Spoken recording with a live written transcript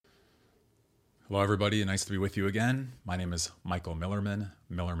Hello, everybody. Nice to be with you again. My name is Michael Millerman,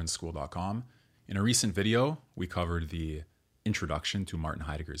 millermanschool.com. In a recent video, we covered the introduction to Martin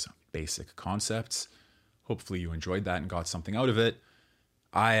Heidegger's basic concepts. Hopefully you enjoyed that and got something out of it.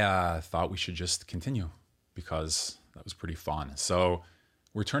 I thought we should just continue because that was pretty fun. So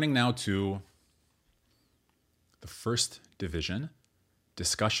we're turning now to the first division,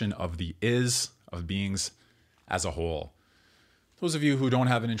 discussion of the is of beings as a whole. Those of you who don't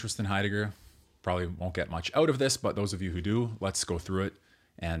have an interest in Heidegger probably won't get much out of this, but those of you who do, let's go through it,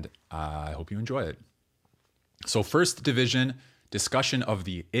 and I hope you enjoy it. So first division, discussion of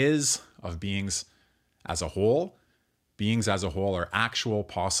the is of beings as a whole. Beings as a whole are actual,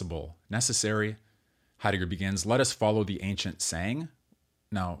 possible, necessary. Heidegger begins, let us follow the ancient saying.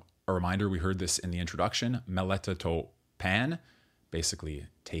 Now, a reminder, we heard this in the introduction, meleta to pan, basically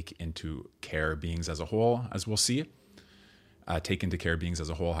take into care beings as a whole, as we'll see. Take into care beings as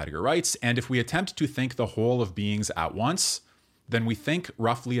a whole, Heidegger writes, and if we attempt to think the whole of beings at once, then we think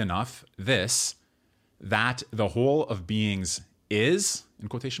roughly enough this, that the whole of beings is, in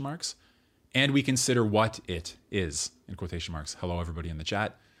quotation marks, and we consider what it is, in quotation marks. Hello, everybody in the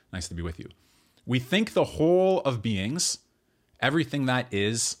chat. Nice to be with you. We think the whole of beings, everything that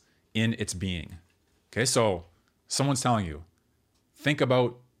is in its being. Okay, so someone's telling you, think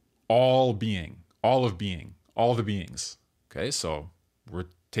about all being, all of being, all the beings. Okay, so we're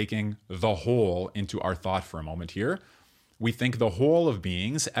taking the whole into our thought for a moment here. We think the whole of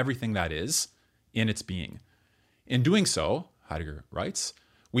beings, everything that is, in its being. In doing so, Heidegger writes,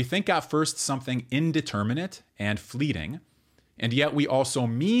 we think at first something indeterminate and fleeting, and yet we also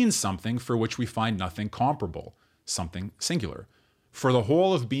mean something for which we find nothing comparable, something singular. For the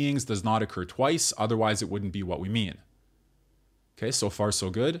whole of beings does not occur twice, otherwise it wouldn't be what we mean. Okay, so far so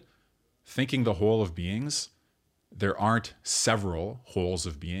good. Thinking the whole of beings, there aren't several wholes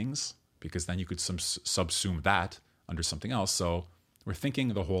of beings, because then you could subsume that under something else. So we're thinking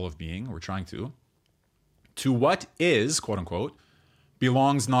the whole of being, we're trying to what is, quote unquote,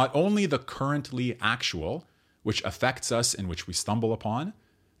 belongs not only the currently actual, which affects us and which we stumble upon,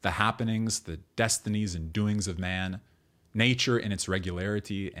 the happenings, the destinies and doings of man, nature in its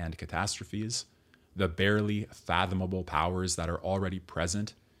regularity and catastrophes, the barely fathomable powers that are already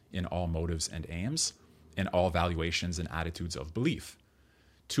present in all motives and aims, in all valuations and attitudes of belief.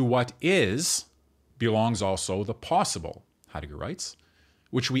 To what is belongs also the possible, Heidegger writes,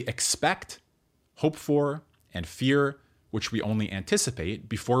 which we expect, hope for, and fear, which we only anticipate,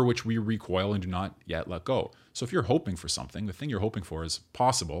 before which we recoil and do not yet let go. So if you're hoping for something, the thing you're hoping for is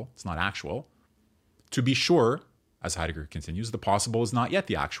possible, it's not actual. To be sure, as Heidegger continues, the possible is not yet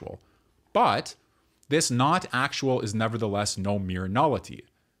the actual. But this not actual is nevertheless no mere nullity.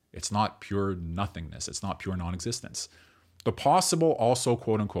 It's not pure nothingness. It's not pure non-existence. The possible also,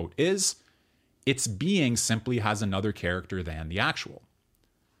 quote unquote, is, its being simply has another character than the actual.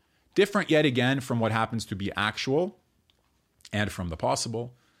 Different yet again from what happens to be actual and from the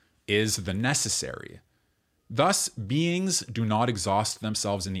possible is the necessary. Thus, beings do not exhaust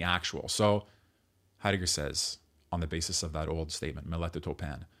themselves in the actual. So Heidegger says, on the basis of that old statement, meleta to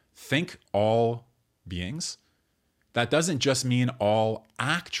pan, think all beings. That doesn't just mean all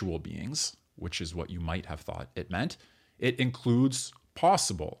actual beings, which is what you might have thought it meant. It includes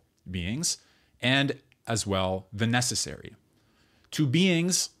possible beings and as well the necessary. To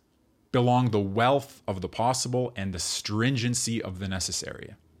beings belong the wealth of the possible and the stringency of the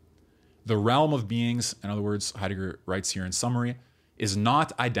necessary. The realm of beings, in other words, Heidegger writes here in summary, is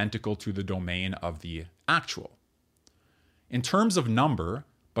not identical to the domain of the actual. In terms of number,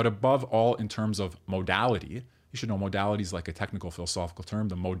 but above all in terms of modality, you should know modality is like a technical philosophical term.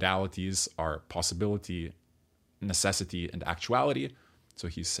 The modalities are possibility, necessity, and actuality. So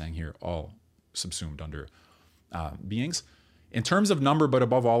he's saying here all subsumed under beings. In terms of number, but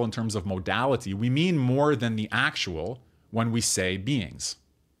above all in terms of modality, we mean more than the actual when we say beings.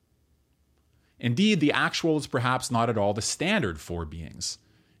 Indeed, the actual is perhaps not at all the standard for beings.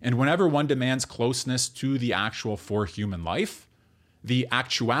 And whenever one demands closeness to the actual for human life, the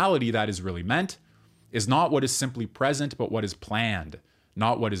actuality that is really meant is not what is simply present, but what is planned,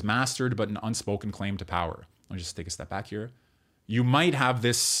 not what is mastered, but an unspoken claim to power. Let me just take a step back here. You might have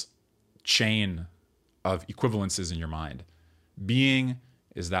this chain of equivalences in your mind. Being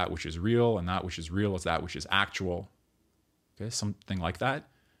is that which is real, and that which is real is that which is actual. Okay, something like that.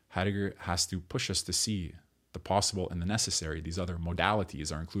 Heidegger has to push us to see the possible and the necessary. These other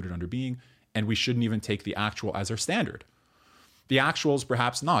modalities are included under being, and we shouldn't even take the actual as our standard. The actual is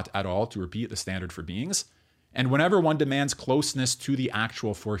perhaps not at all, to repeat, the standard for beings. And whenever one demands closeness to the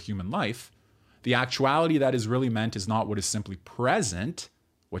actual for human life, the actuality that is really meant is not what is simply present,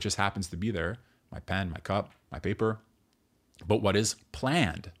 what just happens to be there, my pen, my cup, my paper. But what is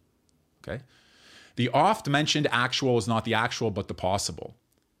planned? Okay. The oft mentioned actual is not the actual, but the possible.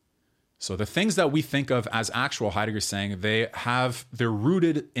 So the things that we think of as actual, Heidegger's saying, they're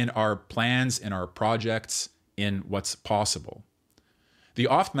rooted in our plans, in our projects, in what's possible. The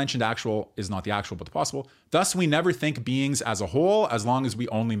oft mentioned actual is not the actual, but the possible. Thus, we never think beings as a whole as long as we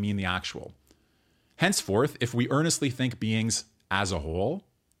only mean the actual. Henceforth, if we earnestly think beings as a whole,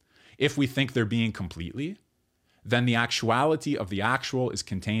 if we think their being completely, then the actuality of the actual is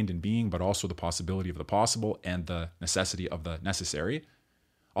contained in being, but also the possibility of the possible and the necessity of the necessary.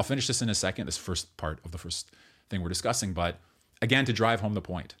 I'll finish this in a second, this first part of the first thing we're discussing, but again, to drive home the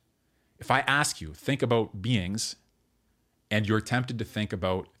point. If I ask you, think about beings, and you're tempted to think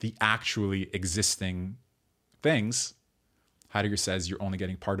about the actually existing things, Heidegger says you're only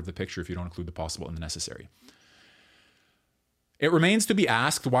getting part of the picture if you don't include the possible and the necessary. It remains to be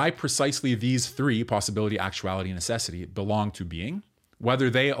asked why precisely these three, possibility, actuality, and necessity, belong to being, whether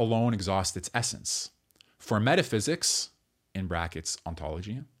they alone exhaust its essence. For metaphysics, in brackets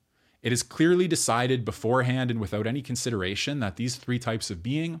ontology, it is clearly decided beforehand and without any consideration that these three types of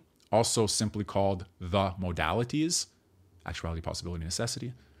being, also simply called the modalities, actuality, possibility,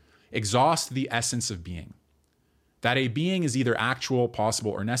 necessity, exhaust the essence of being. That a being is either actual,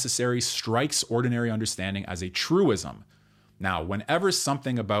 possible, or necessary strikes ordinary understanding as a truism. Now, whenever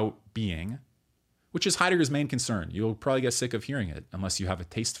something about being, which is Heidegger's main concern, you'll probably get sick of hearing it unless you have a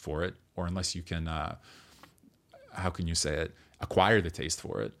taste for it, or unless you can, acquire the taste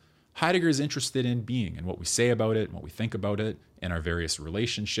for it. Heidegger is interested in being and what we say about it and what we think about it and our various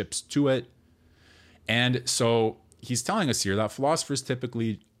relationships to it. And so he's telling us here that philosophers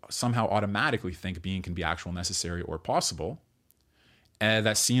typically somehow automatically think being can be actual, necessary, or possible. And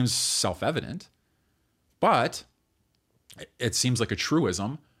that seems self-evident, but it seems like a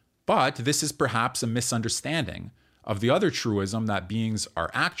truism. But this is perhaps a misunderstanding of the other truism that beings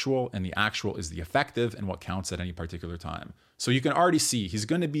are actual and the actual is the effective and what counts at any particular time. So you can already see he's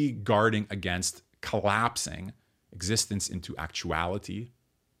going to be guarding against collapsing existence into actuality,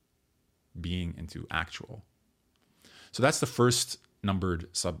 being into actual. So that's the first numbered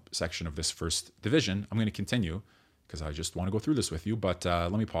subsection of this first division. I'm going to continue because I just want to go through this with you, but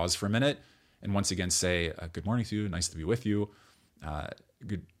let me pause for a minute and once again say good morning to you. Nice to be with you.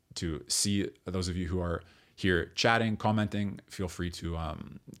 Good to see those of you who are here chatting, commenting. Feel free to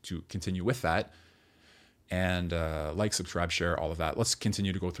continue with that. And like, subscribe, share, all of that. Let's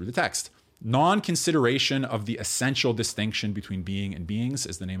continue to go through the text. Non-consideration of the essential distinction between being and beings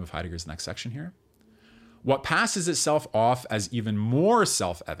is the name of Heidegger's next section here. What passes itself off as even more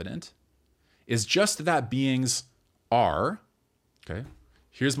self-evident is just that beings are, okay,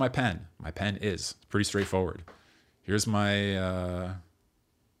 here's my pen. My pen is pretty straightforward. Here's my,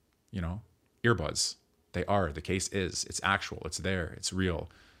 earbuds. They are, the case is, it's actual, it's there, it's real.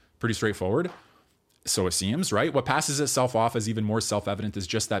 Pretty straightforward. So it seems, right? What passes itself off as even more self-evident is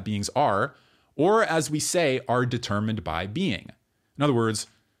just that beings are, or as we say, are determined by being. In other words,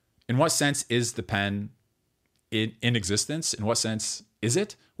 in what sense is the pen in existence? In what sense is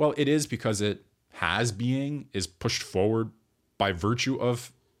it? Well, it is because it has being, is pushed forward by virtue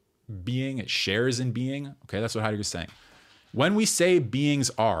of being, it shares in being. Okay, that's what Heidegger's saying. When we say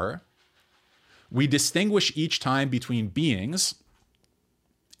beings are, we distinguish each time between beings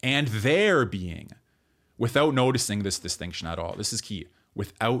and their being without noticing this distinction at all. This is key.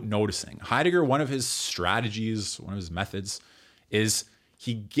 Without noticing. Heidegger, one of his strategies, one of his methods is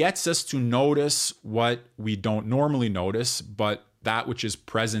he gets us to notice what we don't normally notice, but that which is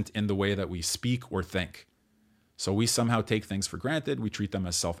present in the way that we speak or think. So we somehow take things for granted. We treat them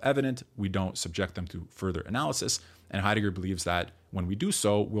as self-evident. We don't subject them to further analysis. And Heidegger believes that when we do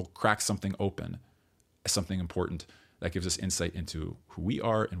so, we'll crack something open, something important that gives us insight into who we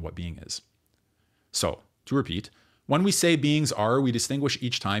are and what being is. So, to repeat, when we say beings are, we distinguish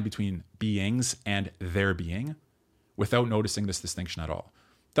each time between beings and their being without noticing this distinction at all.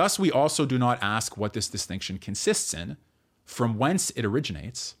 Thus, we also do not ask what this distinction consists in, from whence it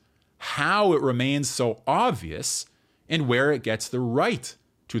originates, how it remains so obvious, and where it gets the right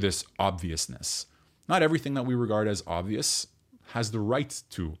to this obviousness. Not everything that we regard as obvious has the right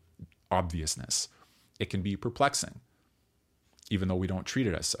to obviousness. It can be perplexing, even though we don't treat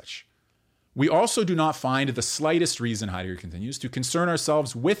it as such. We also do not find the slightest reason, Heidegger continues, to concern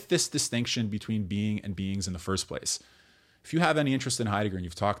ourselves with this distinction between being and beings in the first place. If you have any interest in Heidegger and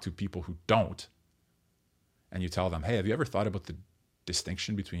you've talked to people who don't, and you tell them, hey, have you ever thought about the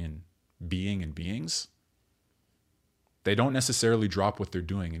distinction between being and beings? They don't necessarily drop what they're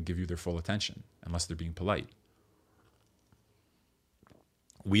doing and give you their full attention, unless they're being polite.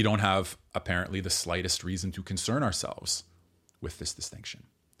 we don't have apparently the slightest reason to concern ourselves with this distinction.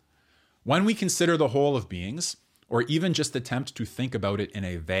 When we consider the whole of beings, or even just attempt to think about it in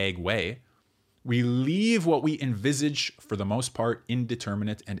a vague way, we leave what we envisage for the most part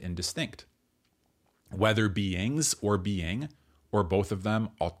indeterminate and indistinct. Whether beings or being, or both of them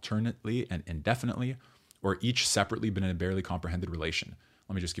alternately and indefinitely, or each separately but in a barely comprehended relation.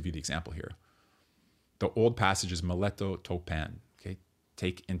 Let me just give you the example here. The old passage is meleto to pan, okay?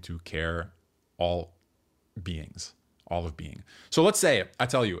 Take into care all beings, all of being. So let's say, I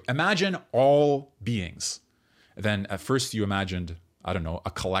tell you, imagine all beings. Then at first you imagined, I don't know, a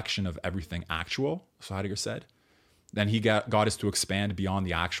collection of everything actual, so Heidegger said. Then he got us to expand beyond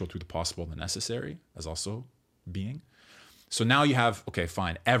the actual to the possible and the necessary, as also being. So now you have, okay,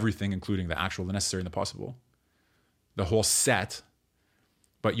 fine, everything, including the actual, the necessary, and the possible, the whole set.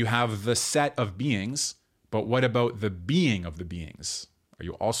 But you have the set of beings, but what about the being of the beings? Are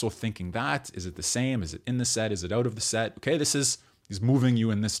you also thinking that? Is it the same? Is it in the set? Is it out of the set? Okay, he's moving you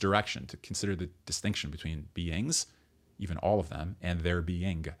in this direction to consider the distinction between beings, even all of them, and their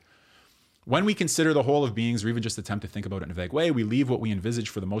being. When we consider the whole of beings, or even just attempt to think about it in a vague way, we leave what we envisage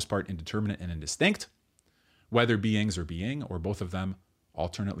for the most part indeterminate and indistinct, whether beings or being, or both of them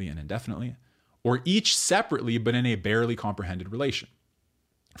alternately and indefinitely, or each separately but in a barely comprehended relation.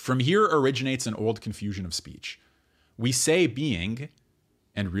 From here originates an old confusion of speech. We say being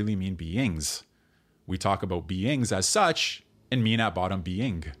and really mean beings. We talk about beings as such and mean at bottom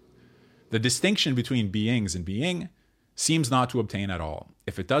being. The distinction between beings and being seems not to obtain at all.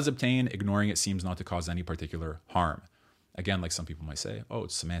 If it does obtain, ignoring it seems not to cause any particular harm. Again, like some people might say, oh,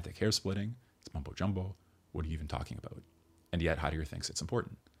 it's semantic hair splitting, it's mumbo jumbo. What are you even talking about? And yet Heidegger thinks it's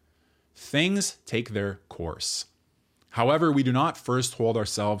important. Things take their course. However, we do not first hold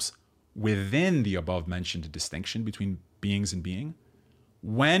ourselves within the above-mentioned distinction between beings and being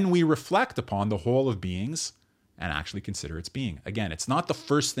when we reflect upon the whole of beings and actually consider its being. Again, it's not the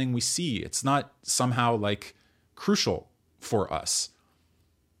first thing we see. It's not somehow like crucial for us.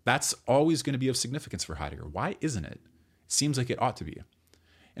 That's always going to be of significance for Heidegger. Why isn't it? It seems like it ought to be.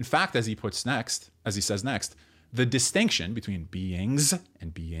 In fact, as he says next, the distinction between beings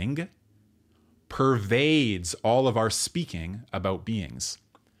and being pervades all of our speaking about beings.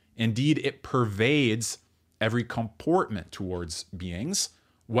 Indeed, it pervades every comportment towards beings,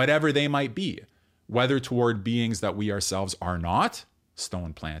 whatever they might be, whether toward beings that we ourselves are not,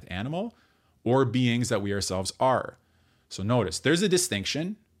 stone, plant, animal, or beings that we ourselves are. So notice, there's a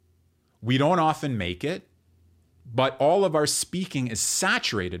distinction. We don't often make it, but all of our speaking is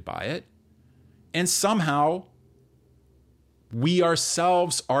saturated by it, and somehow we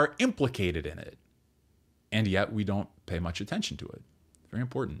ourselves are implicated in it, and yet we don't pay much attention to it. Very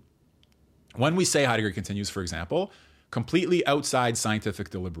important. When we say, Heidegger continues, for example, completely outside scientific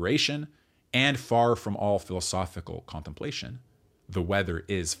deliberation and far from all philosophical contemplation, the weather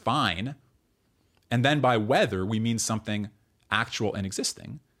is fine, and then by weather we mean something actual and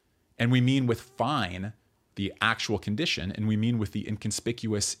existing, and we mean with fine the actual condition, and we mean with the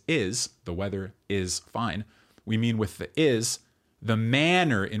inconspicuous is, the weather is fine, we mean with the is, the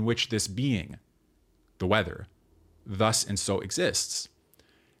manner in which this being, the weather, thus and so exists.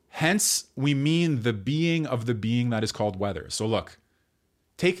 Hence, we mean the being of the being that is called weather. So look,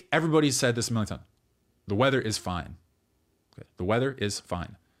 everybody said this a million times. The weather is fine. Okay. The weather is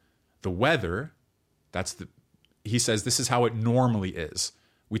fine. The weather, he says this is how it normally is.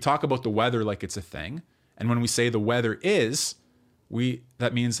 We talk about the weather like it's a thing. And when we say the weather is,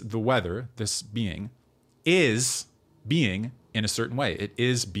 that means the weather, this being, is being in a certain way. It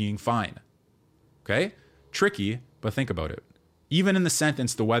is being fine. Okay? Tricky, but think about it. Even in the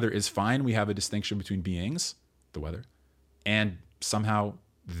sentence, the weather is fine, we have a distinction between beings, the weather, and somehow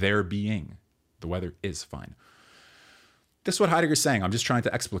their being. The weather is fine. This is what Heidegger's saying. I'm just trying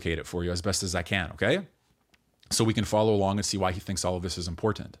to explicate it for you as best as I can, okay? So we can follow along and see why he thinks all of this is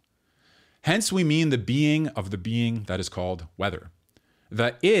important. Hence, we mean the being of the being that is called weather.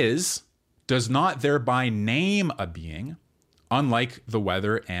 The is does not thereby name a being, unlike the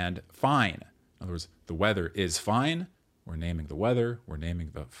weather and fine. In other words, the weather is fine. We're naming the weather. We're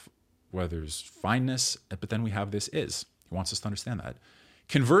naming the weather's fineness. But then we have this is. He wants us to understand that.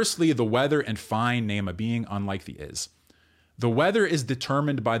 Conversely, the weather and fine name a being, unlike the is. The weather is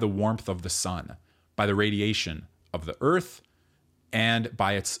determined by the warmth of the sun, by the radiation of the earth, and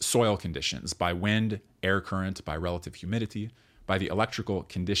by its soil conditions, by wind, air current, by relative humidity, by the electrical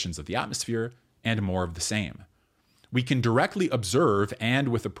conditions of the atmosphere, and more of the same. We can directly observe and,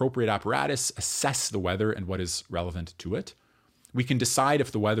 with appropriate apparatus, assess the weather and what is relevant to it. We can decide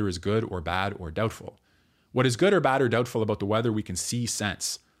if the weather is good or bad or doubtful. What is good or bad or doubtful about the weather we can see,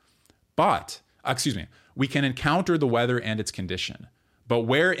 sense. We can encounter the weather and its condition. But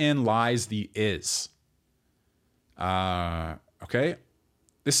wherein lies the is? Okay?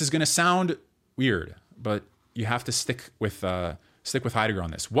 This is going to sound weird, but you have to stick with Heidegger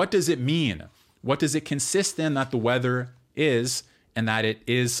on this. What does it mean? What does it consist in that the weather is and that it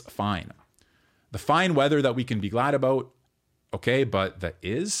is fine? The fine weather that we can be glad about, okay, but the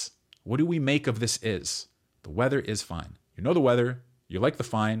is? What do we make of this is? The weather is fine. You know the weather, you like the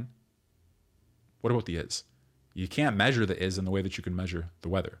fine. What about the is? You can't measure the is in the way that you can measure the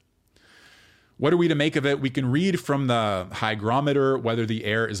weather. What are we to make of it? We can read from the hygrometer whether the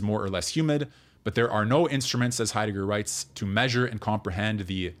air is more or less humid, but there are no instruments, as Heidegger writes, to measure and comprehend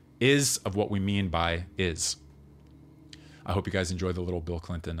the is of what we mean by is. I hope you guys enjoy the little Bill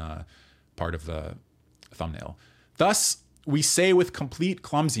Clinton part of the thumbnail. Thus, we say with complete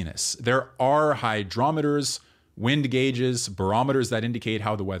clumsiness, there are hydrometers, wind gauges, barometers that indicate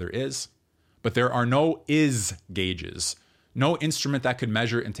how the weather is, but there are no is gauges, no instrument that could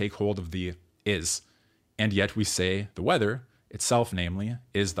measure and take hold of the is. And yet we say the weather itself, namely,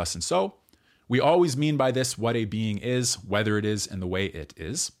 is thus and so. We always mean by this what a being is, whether it is, and the way it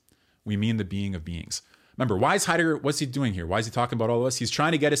is. We mean the being of beings. Remember, why is Heidegger, what's he doing here? Why is he talking about all of this? He's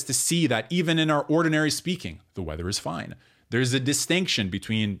trying to get us to see that even in our ordinary speaking, the weather is fine. There's a distinction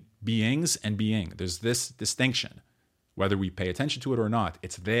between beings and being. There's this distinction. Whether we pay attention to it or not,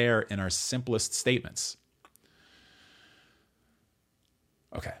 it's there in our simplest statements.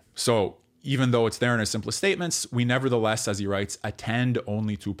 Okay, so even though it's there in our simplest statements, we nevertheless, as he writes, attend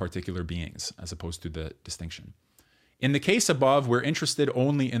only to particular beings as opposed to the distinction. In the case above, we're interested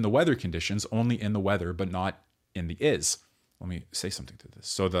only in the weather conditions, only in the weather, but not in the is. Let me say something to this.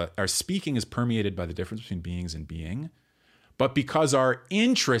 So our speaking is permeated by the difference between beings and being, but because our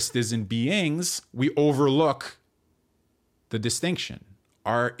interest is in beings, we overlook the distinction.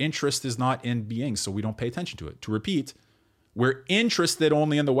 Our interest is not in beings, so we don't pay attention to it. To repeat, we're interested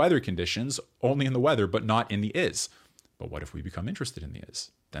only in the weather conditions, only in the weather, but not in the is. But what if we become interested in the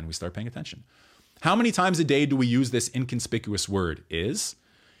is? Then we start paying attention. How many times a day do we use this inconspicuous word, is?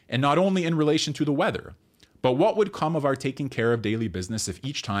 And not only in relation to the weather, but what would come of our taking care of daily business if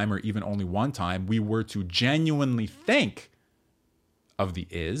each time, or even only one time, we were to genuinely think of the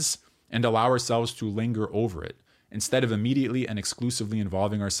is and allow ourselves to linger over it, instead of immediately and exclusively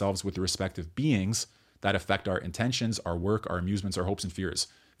involving ourselves with the respective beings that affect our intentions, our work, our amusements, our hopes and fears.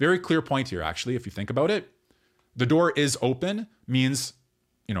 Very clear point here, actually, if you think about it. The door is open means,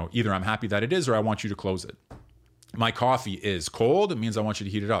 either I'm happy that it is or I want you to close it. My coffee is cold, it means I want you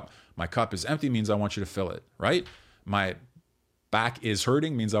to heat it up. My cup is empty, means I want you to fill it, right? My back is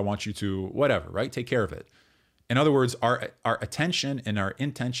hurting, means I want you to whatever, right? Take care of it. In other words, our attention and our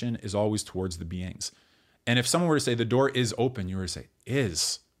intention is always towards the beings. And if someone were to say the door is open, you were to say,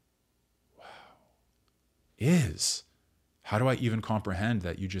 is. Wow. Is. How do I even comprehend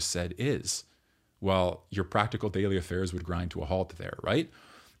that you just said is? Well, your practical daily affairs would grind to a halt there, right?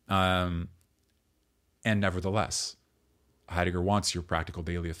 And nevertheless, Heidegger wants your practical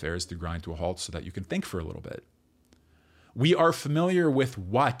daily affairs to grind to a halt so that you can think for a little bit. We are familiar with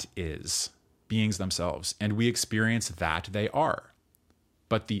what is, beings themselves, and we experience that they are.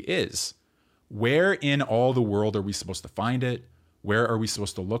 But the is, where in all the world are we supposed to find it? Where are we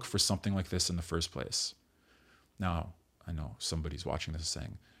supposed to look for something like this in the first place? Now, I know somebody's watching this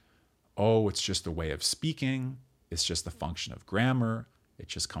saying, oh, it's just a way of speaking. It's just a function of grammar. It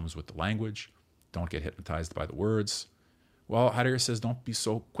just comes with the language. Don't get hypnotized by the words. Well, Heidegger says, don't be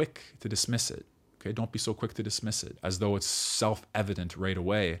so quick to dismiss it. Okay, don't be so quick to dismiss it, as though it's self-evident right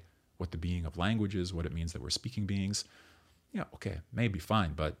away what the being of language is, what it means that we're speaking beings. Yeah, okay, maybe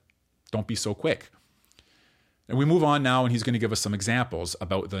fine, but don't be so quick. And we move on now, and he's going to give us some examples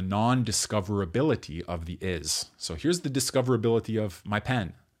about the non-discoverability of the is. So here's the discoverability of my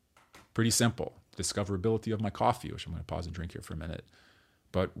pen. Pretty simple. Discoverability of my coffee, which I'm going to pause and drink here for a minute.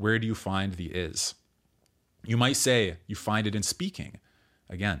 But where do you find the is? You might say you find it in speaking.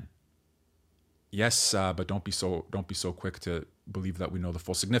 Again, yes, but don't be so quick to believe that we know the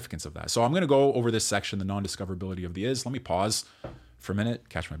full significance of that. So I'm going to go over this section, the non-discoverability of the is. Let me pause for a minute,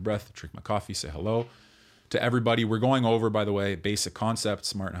 catch my breath, drink my coffee, say hello to everybody. We're going over, by the way, Basic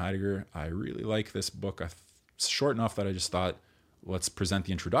Concepts, Martin Heidegger. I really like this book. It's short enough that I just thought, let's present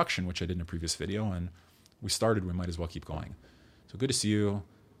the introduction, which I did in a previous video, and we might as well keep going. So good to see you.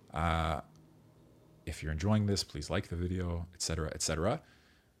 If you're enjoying this, please like the video, etc., etc.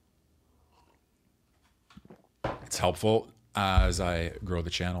 It's helpful as I grow the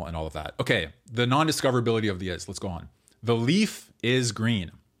channel and all of that. Okay, the non-discoverability of the is. Let's go on. The leaf is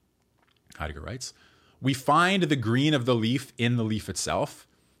green, Heidegger writes. We find the green of the leaf in the leaf itself,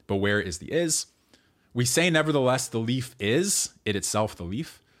 but where is the is? We say, nevertheless, the leaf is, it itself the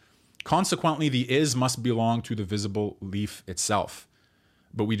leaf. Consequently, the is must belong to the visible leaf itself.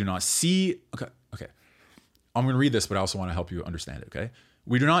 But we do not see, okay. I'm going to read this, but I also want to help you understand it, okay?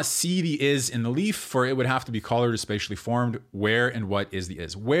 We do not see the is in the leaf, for it would have to be colored or spatially formed. Where and what is the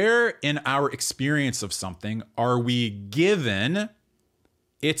is? Where in our experience of something are we given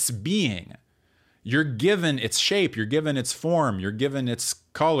its being? You're given its shape, you're given its form, you're given its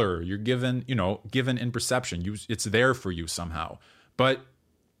color, you're given, given in perception. It's there for you somehow. But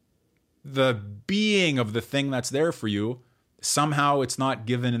the being of the thing that's there for you, somehow it's not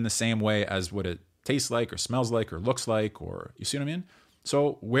given in the same way as what it tastes like or smells like or looks like, or you see what I mean?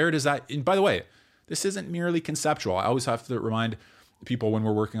 So where does that, and by the way, this isn't merely conceptual. I always have to remind people when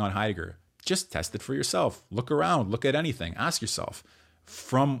we're working on Heidegger, just test it for yourself. Look around, look at anything, ask yourself,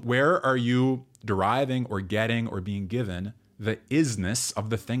 from where are you deriving or getting or being given the isness of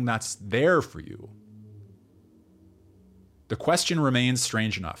the thing that's there for you? The question remains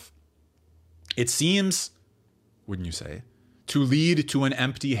strange enough. It seems, wouldn't you say, to lead to an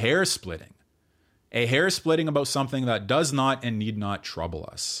empty hair splitting. A hair splitting about something that does not and need not trouble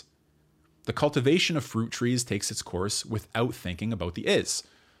us. The cultivation of fruit trees takes its course without thinking about the is.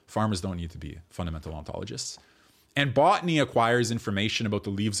 Farmers don't need to be fundamental ontologists. And botany acquires information about the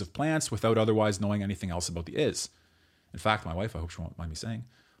leaves of plants without otherwise knowing anything else about the is. In fact, my wife, I hope she won't mind me saying,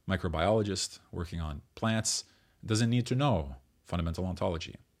 microbiologist working on plants, doesn't need to know fundamental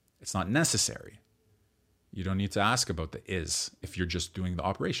ontology. It's not necessary. You don't need to ask about the is if you're just doing the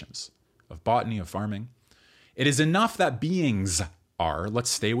operations of botany, of farming. It is enough that beings are, let's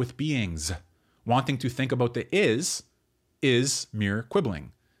stay with beings. Wanting to think about the is mere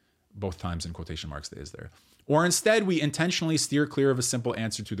quibbling. Both times in quotation marks, the is there. Or instead, we intentionally steer clear of a simple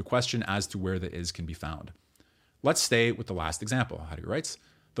answer to the question as to where the is can be found. Let's stay with the last example. Heidegger writes,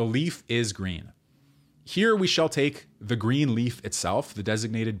 the leaf is green. Here we shall take the green leaf itself, the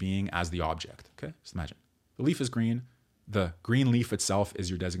designated being, as the object. Okay, just imagine. The leaf is green. The green leaf itself is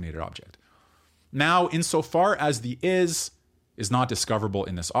your designated object. Now, insofar as the is not discoverable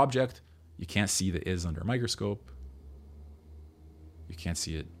in this object, you can't see the is under a microscope. You can't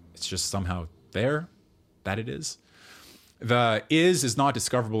see it. It's just somehow there, that it is. The is not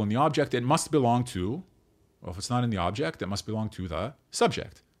discoverable in the object. It must belong to, well, if it's not in the object, it must belong to the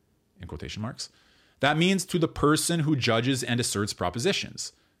subject, in quotation marks. That means to the person who judges and asserts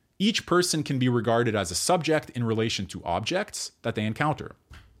propositions. Each person can be regarded as a subject in relation to objects that they encounter.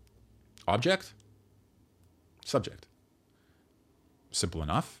 Object, subject. Simple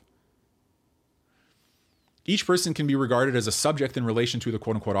enough. Each person can be regarded as a subject in relation to the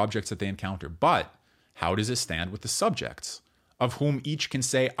quote-unquote objects that they encounter. But how does it stand with the subjects, of whom each can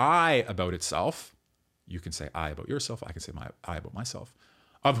say I about itself? You can say I about yourself. I can say I about myself.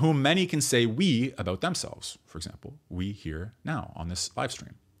 Of whom many can say we about themselves. For example, we here now on this live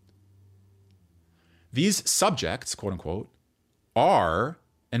stream. These subjects, quote unquote, are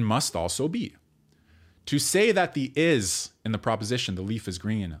and must also be. To say that the is in the proposition, the leaf is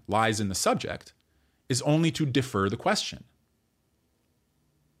green, lies in the subject, is only to defer the question.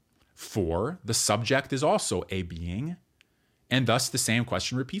 For the subject is also a being, and thus the same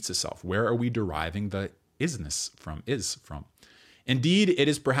question repeats itself. Where are we deriving the isness from, is from? Indeed, it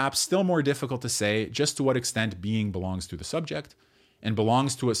is perhaps still more difficult to say just to what extent being belongs to the subject and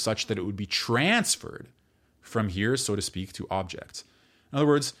belongs to it such that it would be transferred from here, so to speak, to objects. In other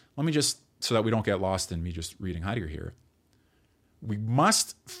words, let me just, so that we don't get lost in me just reading Heidegger here, we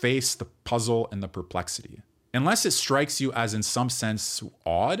must face the puzzle and the perplexity. Unless it strikes you as in some sense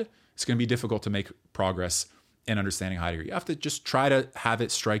odd, it's going to be difficult to make progress in understanding Heidegger. You have to just try to have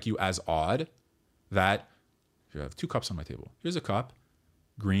it strike you as odd that you have two cups on my table. Here's a cup,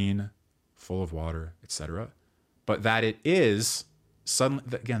 green, full of water, etc. But that it is suddenly,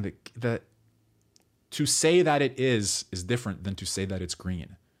 again, to say that it is different than to say that it's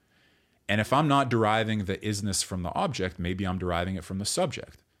green. And if I'm not deriving the isness from the object, maybe I'm deriving it from the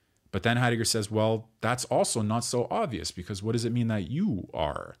subject. But then Heidegger says, well, that's also not so obvious, because what does it mean that you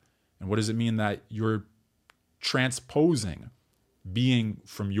are? And what does it mean that you're transposing being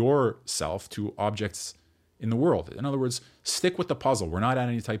from yourself to objects in the world? In other words, stick with the puzzle. We're not at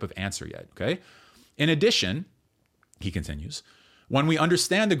any type of answer yet, okay? In addition, he continues, when we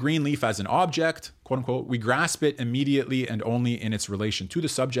understand the green leaf as an object, quote unquote, we grasp it immediately and only in its relation to the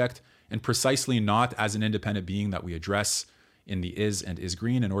subject, and precisely not as an independent being that we address in the is and is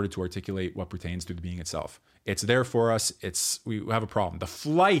green in order to articulate what pertains to the being itself. It's there for us. We have a problem. The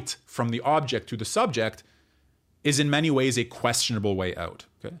flight from the object to the subject is in many ways a questionable way out.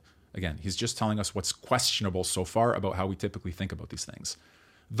 Okay? Again, he's just telling us what's questionable so far about how we typically think about these things.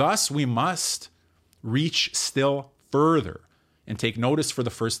 Thus, we must reach still further and take notice for the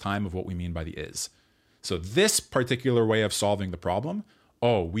first time of what we mean by the is. So this particular way of solving the problem,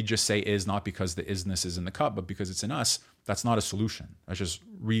 we just say is not because the isness is in the cup, but because it's in us, that's not a solution. That just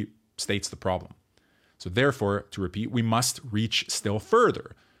restates the problem. So therefore, to repeat, we must reach still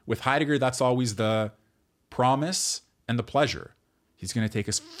further. With Heidegger, that's always the promise and the pleasure. He's going to take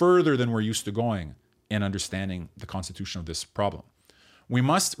us further than we're used to going in understanding the constitution of this problem. We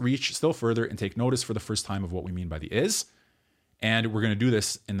must reach still further and take notice for the first time of what we mean by the is. And we're going to do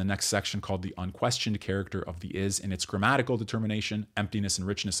this in the next section called the unquestioned character of the is in its grammatical determination, emptiness and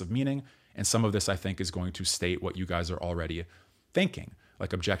richness of meaning. And some of this, I think, is going to state what you guys are already thinking,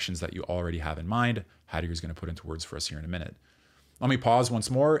 like objections that you already have in mind. Heidegger's going to put into words for us here in a minute. Let me pause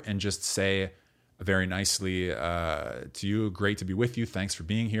once more and just say very nicely to you, great to be with you. Thanks for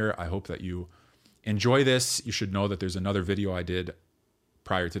being here. I hope that you enjoy this. You should know that there's another video I did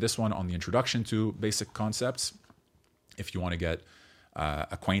prior to this one on the introduction to basic concepts. If you want to get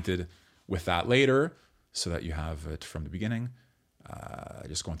acquainted with that later so that you have it from the beginning.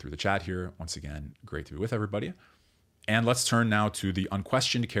 Just going through the chat here. Once again, great to be with everybody. And let's turn now to the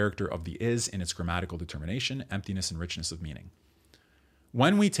unquestioned character of the is in its grammatical determination, emptiness and richness of meaning.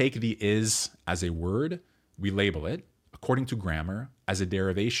 When we take the is as a word, we label it, according to grammar, as a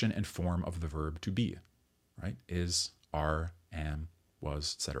derivation and form of the verb to be, right? Is, are, am,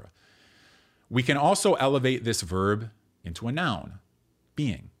 was, etc. We can also elevate this verb into a noun,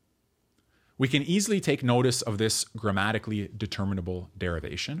 being. We can easily take notice of this grammatically determinable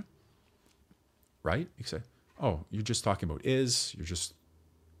derivation, right? You say, you're just talking about is, you're just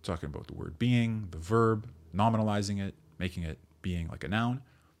talking about the word being, the verb, nominalizing it, making it being like a noun.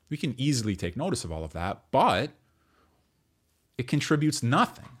 We can easily take notice of all of that, but it contributes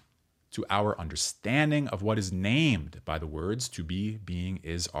nothing to our understanding of what is named by the words to be, being,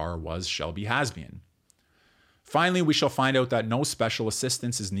 is, are, was, shall be, has been. Finally, we shall find out that no special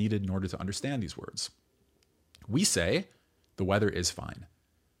assistance is needed in order to understand these words. We say, the weather is fine.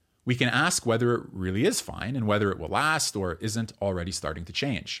 We can ask whether it really is fine and whether it will last or isn't already starting to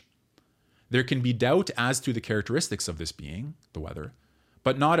change. There can be doubt as to the characteristics of this being, the weather,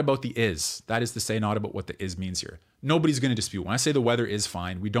 but not about the is. That is to say, not about what the is means here. Nobody's going to dispute. When I say the weather is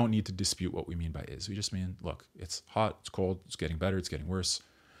fine, we don't need to dispute what we mean by is. We just mean, look, it's hot, it's cold, it's getting better, it's getting worse.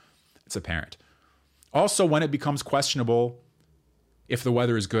 It's apparent. Also, when it becomes questionable if the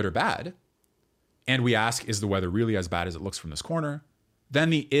weather is good or bad, and we ask, is the weather really as bad as it looks from this corner, then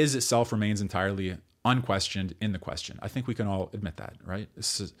the is itself remains entirely unquestioned in the question. I think we can all admit that, right?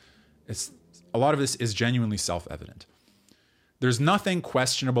 A lot of this is genuinely self-evident. There's nothing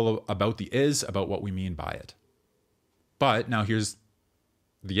questionable about the is, about what we mean by it. But now here's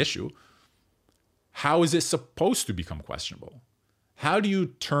the issue. How is it supposed to become questionable? How do you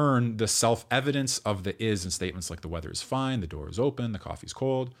turn the self-evidence of the is in statements like the weather is fine, the door is open, the coffee's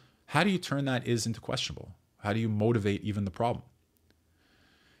cold? How do you turn that is into questionable? How do you motivate even the problem?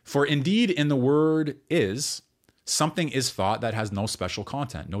 For indeed, in the word is, something is thought that has no special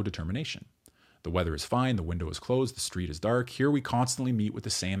content, no determination. The weather is fine, the window is closed, the street is dark. Here we constantly meet with the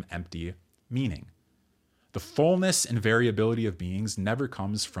same empty meaning. The fullness and variability of beings never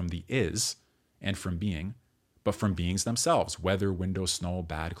comes from the is and from being, but from beings themselves, weather, window, snow,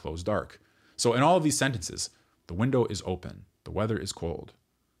 bad, closed, dark. So in all of these sentences, the window is open, the weather is cold,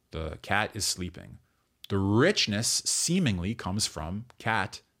 the cat is sleeping. The richness seemingly comes from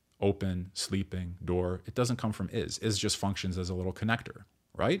cat, open, sleeping, door. It doesn't come from is. Is just functions as a little connector,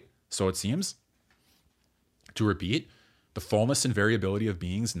 right? So it seems. To repeat, the fullness and variability of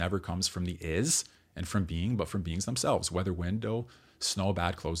beings never comes from the is and from being, but from beings themselves, weather, window, snow,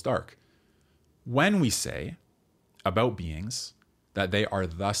 bad, closed, dark. When we say about beings that they are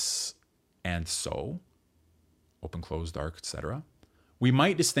thus and so, open, closed, dark, etc., we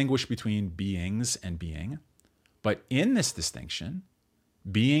might distinguish between beings and being, but in this distinction,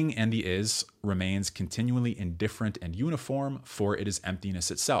 being and the is remains continually indifferent and uniform, for it is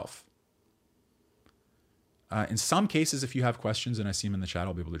emptiness itself. In some cases, if you have questions and I see them in the chat,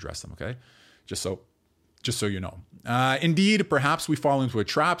 I'll be able to address them, okay? Just so you know. Indeed, perhaps we fall into a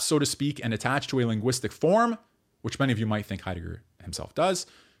trap, so to speak, and attach to a linguistic form, which many of you might think Heidegger himself does,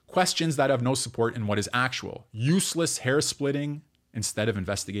 questions that have no support in what is actual, useless hair splitting instead of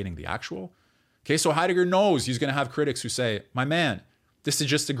investigating the actual. Okay, so Heidegger knows he's going to have critics who say, my man, this is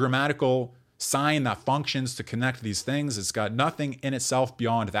just a grammatical sign that functions to connect these things. It's got nothing in itself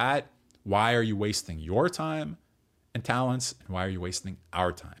beyond that. Why are you wasting your time and talents? And why are you wasting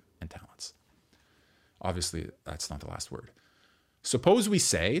our time and talents? Obviously, that's not the last word. Suppose we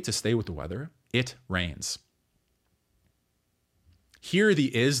say, to stay with the weather, it rains. Here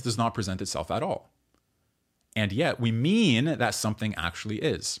the is does not present itself at all. And yet we mean that something actually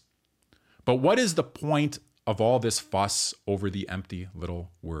is. But what is the point of all this fuss over the empty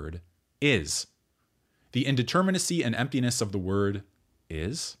little word is? The indeterminacy and emptiness of the word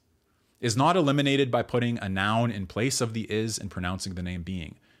is not eliminated by putting a noun in place of the is and pronouncing the name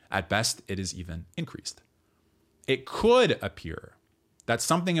being. At best, it is even increased. It could appear that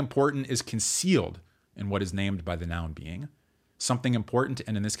something important is concealed in what is named by the noun being, something important,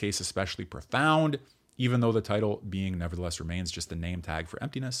 and in this case especially profound, even though the title being nevertheless remains just a name tag for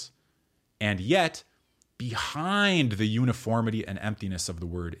emptiness. And yet, behind the uniformity and emptiness of the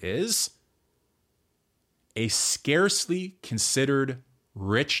word is a scarcely considered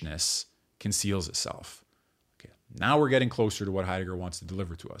richness conceals itself. Okay, now we're getting closer to what Heidegger wants to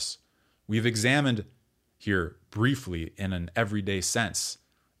deliver to us. We've examined here briefly in an everyday sense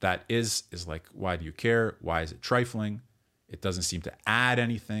that is like, why do you care? Why is it trifling? It doesn't seem to add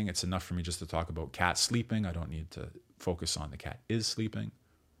anything. It's enough for me just to talk about cat sleeping. I don't need to focus on the cat is sleeping.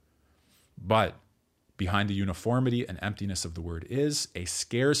 But behind the uniformity and emptiness of the word is a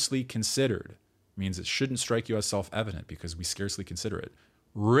scarcely considered, means it shouldn't strike you as self-evident because we scarcely consider it.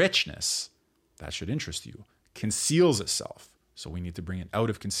 Richness, that should interest you, conceals itself. So we need to bring it out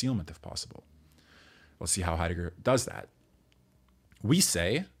of concealment if possible. Let's see how Heidegger does that. We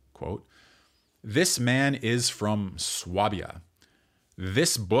say, quote, "This man is from Swabia.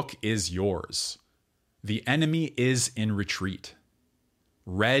 This book is yours. The enemy is in retreat.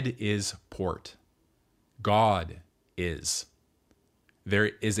 Red is port. God is. There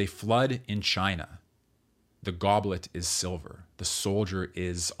is a flood in China. The goblet is silver. The soldier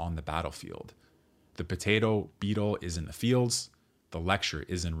is on the battlefield. The potato beetle is in the fields. The lecture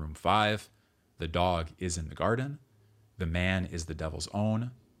is in room 5. The dog is in the garden. The man is the devil's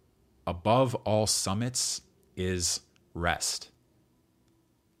own. Above all summits is rest."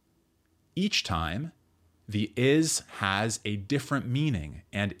 Each time, the is has a different meaning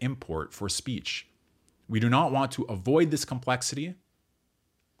and import for speech. We do not want to avoid this complexity,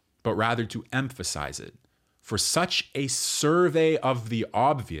 but rather to emphasize it. For such a survey of the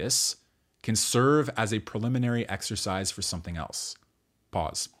obvious can serve as a preliminary exercise for something else.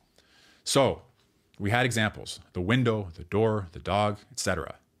 Pause. So, we had examples: the window, the door, the dog,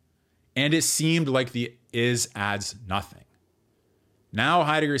 etc. And it seemed like the is adds nothing. Now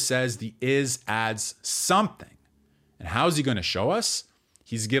Heidegger says the is adds something. And how's he going to show us?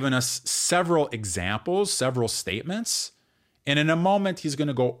 He's given us several examples, several statements. And in a moment, he's going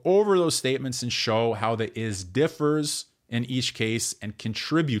to go over those statements and show how the is differs in each case and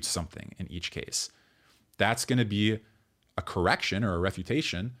contributes something in each case. That's going to be a correction or a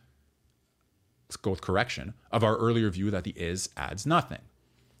refutation. Let's go with correction of our earlier view that the is adds nothing.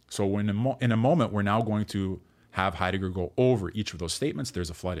 So in a moment, we're now going to have Heidegger go over each of those statements. There's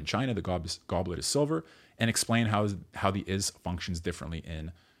a flood in China, the goblet is silver, and explain how the is functions differently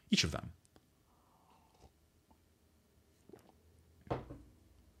in each of them.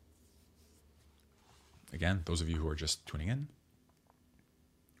 Again, those of you who are just tuning in,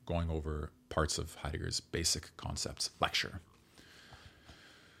 going over parts of Heidegger's basic concepts lecture.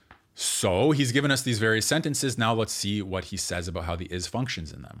 So he's given us these various sentences. Now let's see what he says about how the is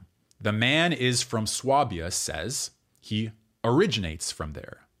functions in them. The man is from Swabia says he originates from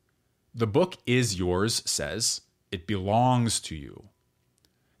there. The book is yours says it belongs to you.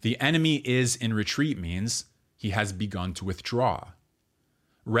 The enemy is in retreat means he has begun to withdraw.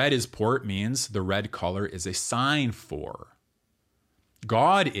 Red is port means the red color is a sign for.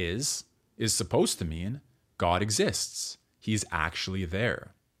 God is supposed to mean God exists. He's actually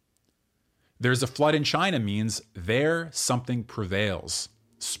there. There's a flood in China means there something prevails,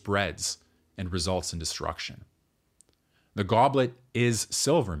 spreads, and results in destruction. The goblet is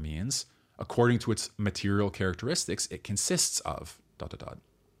silver means, according to its material characteristics, it consists of ...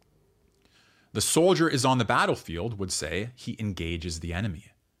 The soldier is on the battlefield would say he engages the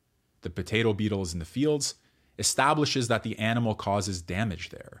enemy. The potato beetle is in the fields, establishes that the animal causes damage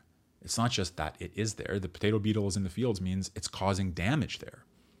there. It's not just that it is there. The potato beetle is in the fields means it's causing damage there.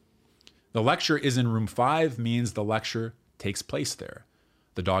 The lecture is in room 5 means the lecture takes place there.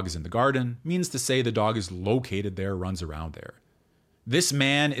 The dog is in the garden means to say the dog is located there, runs around there. This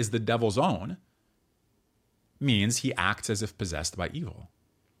man is the devil's own means he acts as if possessed by evil.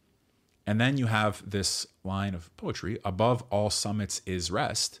 And then you have this line of poetry, above all summits is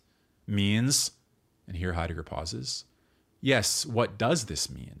rest, means, and here Heidegger pauses, yes, what does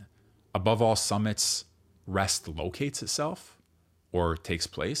this mean? Above all summits, rest locates itself, or takes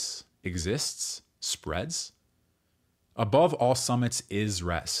place, exists, spreads? Above all summits is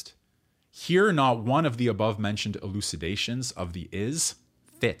rest. Here, not one of the above mentioned elucidations of the is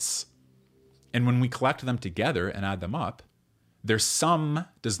fits. And when we collect them together and add them up, their sum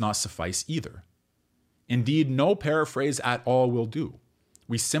does not suffice either. Indeed, no paraphrase at all will do.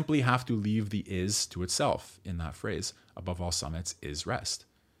 We simply have to leave the is to itself in that phrase, above all summits is rest.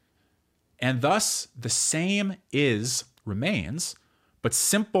 And thus, the same is remains, but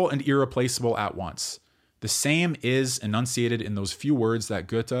simple and irreplaceable at once. The same is enunciated in those few words that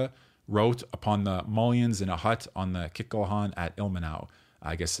Goethe wrote upon the mullions in a hut on the Kickelhahn at Ilmenau.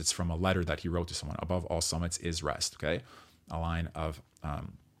 I guess it's from a letter that he wrote to someone. Above all summits is rest, okay? A line of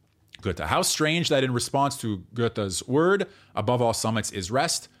Goethe. How strange that in response to Goethe's word, above all summits is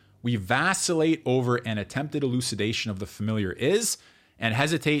rest, we vacillate over an attempted elucidation of the familiar is and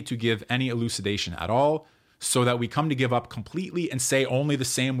hesitate to give any elucidation at all, so that we come to give up completely and say only the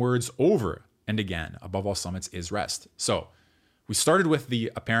same words over and again. Above all summits is rest. So we started with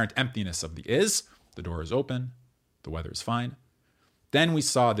the apparent emptiness of the is. The door is open. The weather is fine. Then we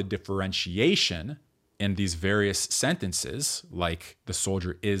saw the differentiation in these various sentences, like the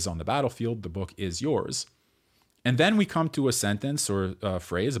soldier is on the battlefield, the book is yours. And then we come to a sentence or a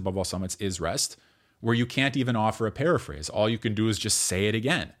phrase, above all summits is rest, where you can't even offer a paraphrase. All you can do is just say it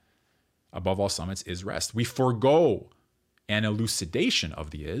again. Above all summits is rest. We forego an elucidation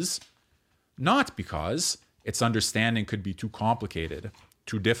of the is, not because its understanding could be too complicated,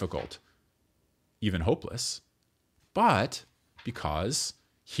 too difficult, even hopeless, but because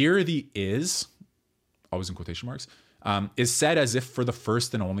here the is, always in quotation marks, is said as if for the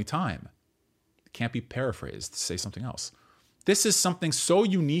first and only time. It can't be paraphrased to say something else. This is something so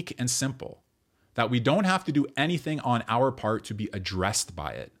unique and simple that we don't have to do anything on our part to be addressed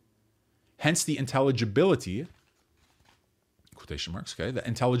by it. Hence the intelligibility, quotation marks, okay, the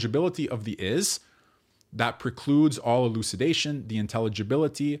intelligibility of the is that precludes all elucidation, the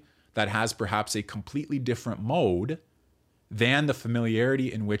intelligibility that has perhaps a completely different mode than the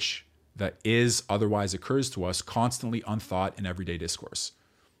familiarity in which the is otherwise occurs to us constantly unthought in everyday discourse.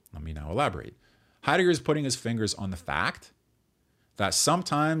 Let me now elaborate. Heidegger is putting his fingers on the fact that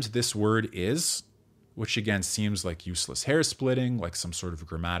sometimes this word is, which again seems like useless hair splitting, like some sort of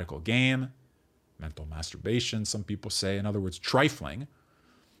grammatical game, mental masturbation, some people say, in other words, trifling,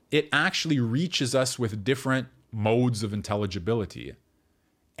 it actually reaches us with different modes of intelligibility.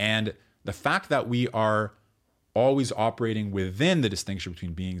 And the fact that we are always operating within the distinction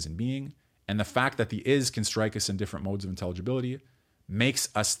between beings and being, and the fact that the is can strike us in different modes of intelligibility, makes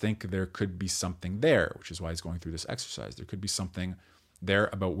us think there could be something there, which is why he's going through this exercise. There could be something there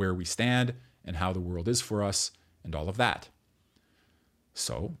about where we stand and how the world is for us and all of that.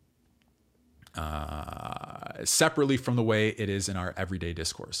 So, separately from the way it is in our everyday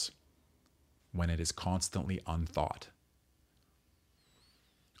discourse, when it is constantly unthought.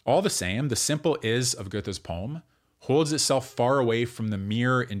 All the same, the simple is of Goethe's poem holds itself far away from the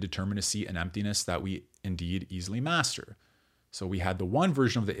mere indeterminacy and emptiness that we indeed easily master. So we had the one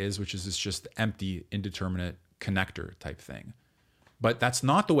version of the is, which is this just empty, indeterminate connector type thing. But that's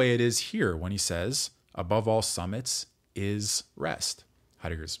not the way it is here when he says, above all summits is rest.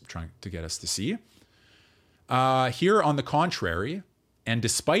 Heidegger's trying to get us to see. Here, on the contrary, and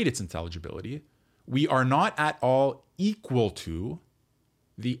despite its intelligibility, we are not at all equal to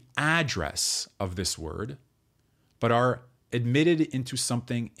the address of this word, but are admitted into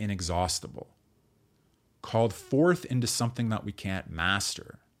something inexhaustible, called forth into something that we can't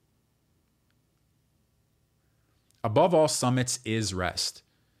master. Above all summits is rest.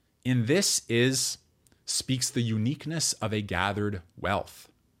 In this is speaks the uniqueness of a gathered wealth,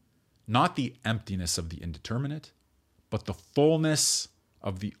 not the emptiness of the indeterminate, but the fullness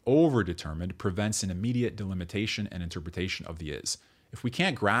of the overdetermined prevents an immediate delimitation and interpretation of the is. If we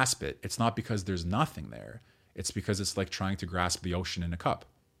can't grasp it, it's not because there's nothing there. It's because it's like trying to grasp the ocean in a cup.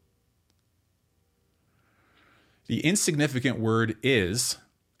 The insignificant word is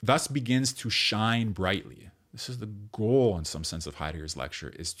thus begins to shine brightly. This is the goal, in some sense, of Heidegger's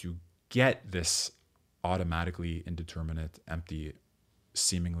lecture, is to get this automatically indeterminate, empty,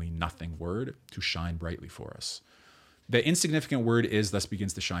 seemingly nothing word to shine brightly for us. The insignificant word is thus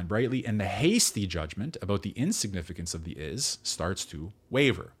begins to shine brightly, and the hasty judgment about the insignificance of the is starts to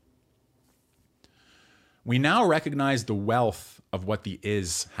waver. We now recognize the wealth of what the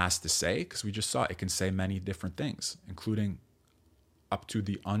is has to say, because we just saw it can say many different things, including up to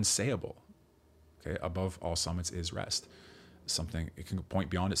the unsayable. Okay, above all summits is rest. Something, it can point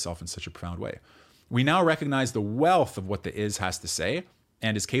beyond itself in such a profound way. We now recognize the wealth of what the is has to say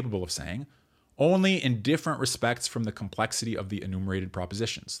and is capable of saying, only in different respects from the complexity of the enumerated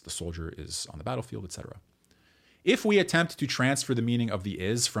propositions. The soldier is on the battlefield, etc. If we attempt to transfer the meaning of the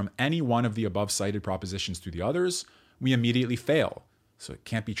is from any one of the above cited propositions to the others, we immediately fail. So it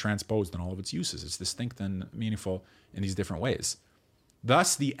can't be transposed in all of its uses. It's distinct and meaningful in these different ways.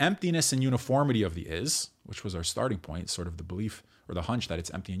 Thus, the emptiness and uniformity of the is, which was our starting point, sort of the belief or the hunch that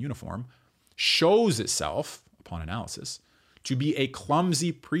it's empty and uniform, shows itself, upon analysis, to be a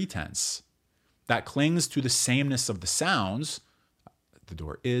clumsy pretense that clings to the sameness of the sounds. The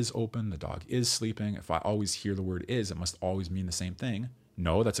door is open, the dog is sleeping. If I always hear the word is, it must always mean the same thing.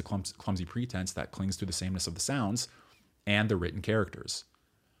 No, that's a clumsy pretense that clings to the sameness of the sounds and the written characters.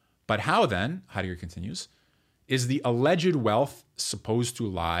 But how then, Heidegger continues, is the alleged wealth supposed to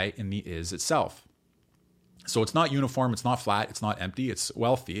lie in the is itself? So it's not uniform, it's not flat, it's not empty, it's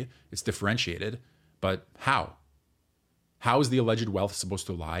wealthy, it's differentiated. But how? How is the alleged wealth supposed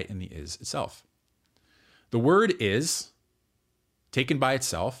to lie in the is itself? The word is, taken by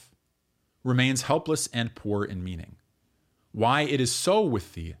itself, remains helpless and poor in meaning. Why it is so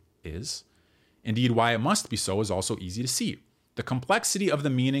with the is, indeed why it must be so, is also easy to see. The complexity of the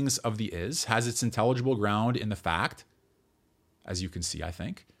meanings of the is has its intelligible ground in the fact, as you can see, I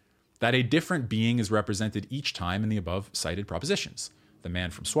think, that a different being is represented each time in the above cited propositions. The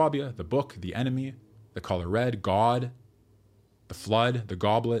man from Swabia, the book, the enemy, the color red, God, the flood, the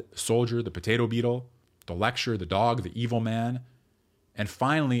goblet, the soldier, the potato beetle, the lecture, the dog, the evil man. And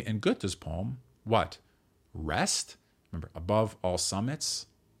finally, in Goethe's poem, what? Rest. Remember, above all summits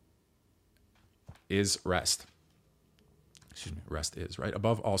is rest. Excuse me, rest is, right?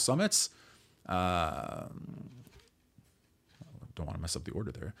 Above all summits. Don't want to mess up the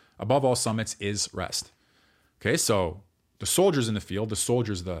order there. Above all summits is rest. Okay, so the soldier's in the field. The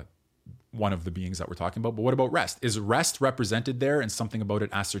soldier's one of the beings that we're talking about. But what about rest? Is rest represented there and something about it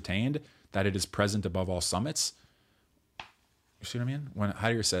ascertained that it is present above all summits? You see what I mean? When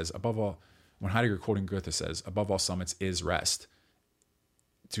Heidegger says, when Heidegger quoting Goethe says, above all summits is rest,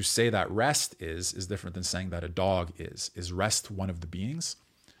 to say that rest is different than saying that a dog is. Is rest one of the beings?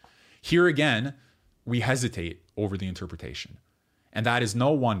 Here again, we hesitate over the interpretation. And that is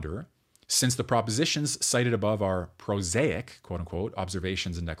no wonder, since the propositions cited above are prosaic, quote unquote,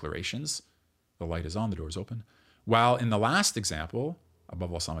 observations and declarations. The light is on, the door is open. While in the last example,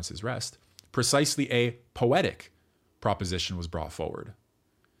 above all summits is rest, precisely a poetic proposition was brought forward.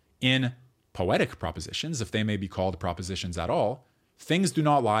 In poetic propositions, if they may be called propositions at all, things do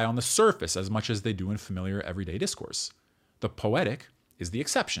not lie on the surface as much as they do in familiar everyday discourse. The poetic is the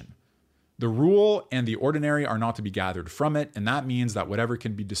exception. The rule and the ordinary are not to be gathered from it, and that means that whatever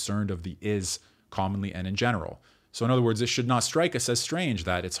can be discerned of the is commonly and in general. So in other words, it should not strike us as strange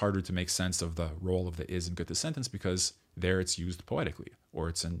that it's harder to make sense of the role of the is in Goethe's sentence because there it's used poetically, or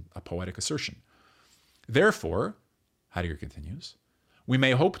it's in a poetic assertion. Therefore, Heidegger continues, we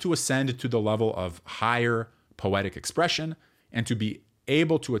may hope to ascend to the level of higher poetic expression and to be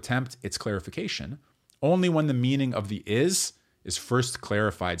able to attempt its clarification only when the meaning of the is first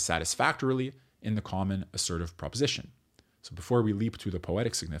clarified satisfactorily in the common assertive proposition. So before we leap to the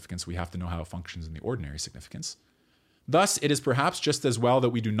poetic significance, we have to know how it functions in the ordinary significance. Thus, it is perhaps just as well that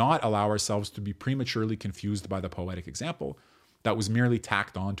we do not allow ourselves to be prematurely confused by the poetic example that was merely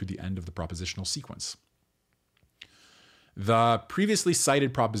tacked on to the end of the propositional sequence. The previously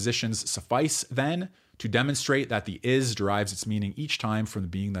cited propositions suffice, then, to demonstrate that the is derives its meaning each time from the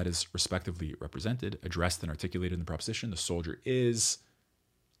being that is respectively represented, addressed and articulated in the proposition. The soldier is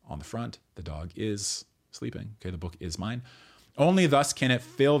on the front, the dog is sleeping, okay, the book is mine. Only thus can it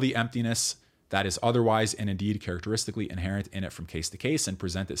fill the emptiness that is otherwise and indeed characteristically inherent in it from case to case and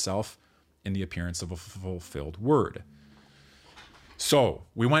present itself in the appearance of a fulfilled word. So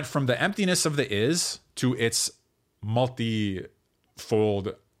we went from the emptiness of the is to its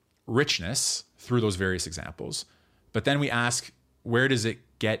multifold richness through those various examples. But then we ask, where does it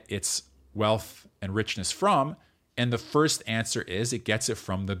get its wealth and richness from? And the first answer is it gets it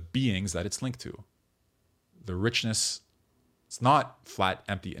from the beings that it's linked to. The richness, it's not flat,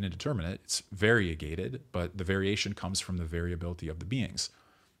 empty, and indeterminate. It's variegated, but the variation comes from the variability of the beings.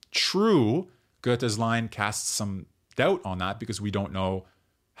 True, Goethe's line casts some doubt on that because we don't know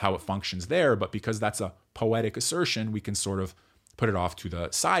how it functions there, but because that's a poetic assertion, we can sort of put it off to the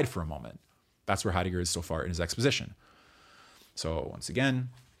side for a moment. That's where Heidegger is so far in his exposition. So once again,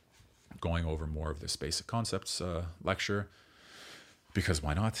 going over more of this basic concepts lecture, because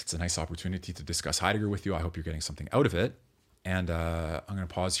why not? It's a nice opportunity to discuss Heidegger with you. I hope you're getting something out of it. And I'm going to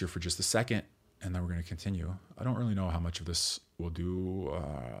pause here for just a second, and then we're going to continue. I don't really know how much of this we'll do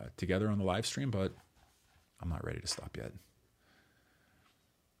together on the live stream, but I'm not ready to stop yet.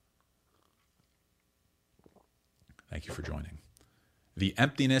 Thank you for joining. The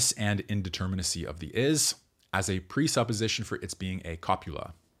emptiness and indeterminacy of the is, as a presupposition for its being a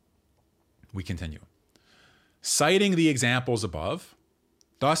copula. We continue. Citing the examples above,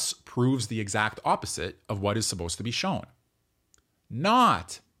 thus proves the exact opposite of what is supposed to be shown.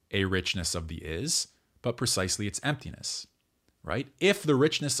 Not a richness of the is, but precisely its emptiness, right? If the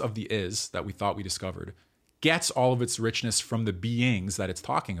richness of the is that we thought we discovered gets all of its richness from the beings that it's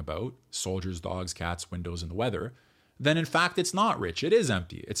talking about, soldiers, dogs, cats, windows, and the weather, then in fact it's not rich. It is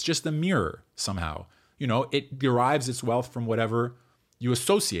empty. It's just a mirror somehow. It derives its wealth from whatever you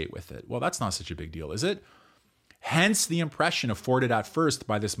associate with it. Well, that's not such a big deal, is it? Hence, the impression afforded at first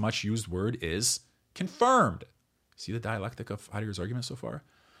by this much used word is confirmed. See the dialectic of Heidegger's argument so far?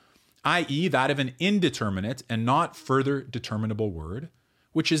 I.e., that of an indeterminate and not further determinable word,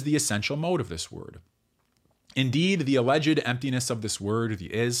 which is the essential mode of this word. Indeed, the alleged emptiness of this word,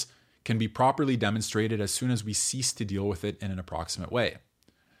 the is, can be properly demonstrated as soon as we cease to deal with it in an approximate way.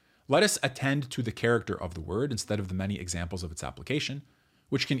 Let us attend to the character of the word instead of the many examples of its application,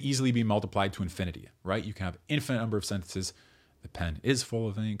 which can easily be multiplied to infinity, right? You can have infinite number of sentences. The pen is full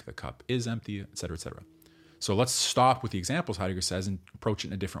of ink, the cup is empty, etc., etc. So let's stop with the examples, Heidegger says, and approach it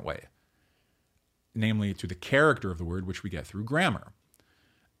in a different way, namely to the character of the word, which we get through grammar.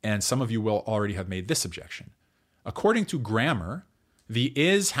 And some of you will already have made this objection. According to grammar, the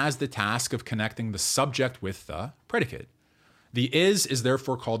is has the task of connecting the subject with the predicate. The is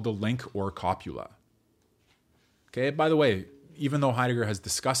therefore called the link or copula. Okay, by the way, even though Heidegger has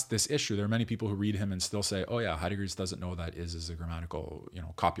discussed this issue, there are many people who read him and still say, oh yeah, Heidegger just doesn't know that is a grammatical,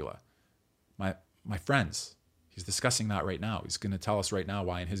 copula. My friends, he's discussing that right now. He's going to tell us right now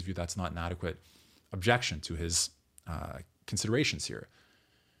why, in his view, that's not an adequate objection to his considerations here.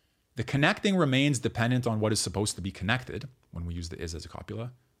 The connecting remains dependent on what is supposed to be connected when we use the is as a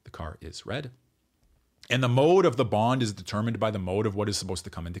copula. The car is red. And the mode of the bond is determined by the mode of what is supposed to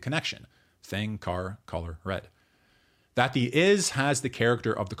come into connection. Thing, car, color, red. That the is has the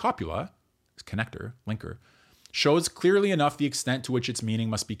character of the copula, connector, linker, shows clearly enough the extent to which its meaning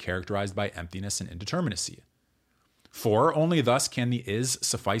must be characterized by emptiness and indeterminacy. For only thus can the is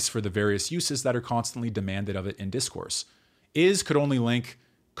suffice for the various uses that are constantly demanded of it in discourse. Is could only link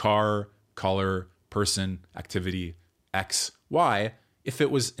car, color, person, activity, X, Y, if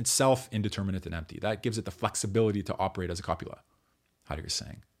it was itself indeterminate and empty. That gives it the flexibility to operate as a copula, Heidegger's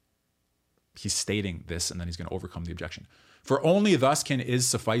saying. He's stating this, and then he's going to overcome the objection. For only thus can is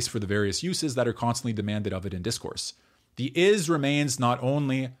suffice for the various uses that are constantly demanded of it in discourse. The is remains not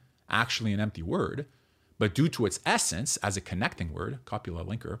only actually an empty word, but due to its essence as a connecting word, copula,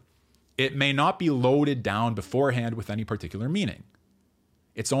 linker, it may not be loaded down beforehand with any particular meaning.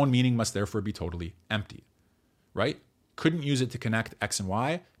 Its own meaning must therefore be totally empty, right? Couldn't use it to connect X and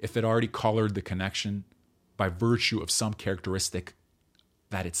Y if it already colored the connection by virtue of some characteristic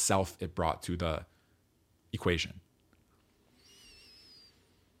that itself it brought to the equation.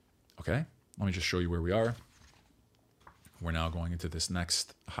 Okay, let me just show you where we are. We're now going into this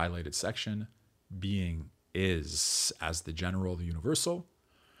next highlighted section. Being is as the general, the universal.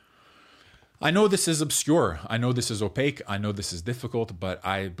 I know this is obscure. I know this is opaque. I know this is difficult, but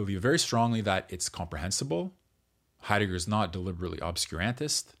I believe very strongly that it's comprehensible. Heidegger is not deliberately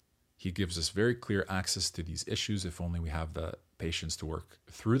obscurantist. He gives us very clear access to these issues if only we have the patience to work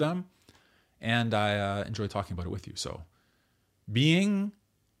through them. And I enjoy talking about it with you. So being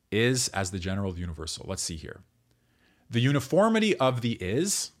is as the general, the universal. Let's see here. The uniformity of the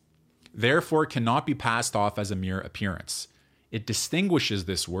is, therefore, cannot be passed off as a mere appearance. It distinguishes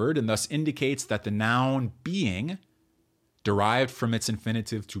this word and thus indicates that the noun being, derived from its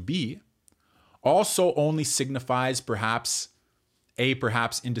infinitive to be, also only signifies perhaps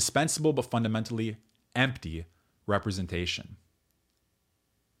indispensable but fundamentally empty representation.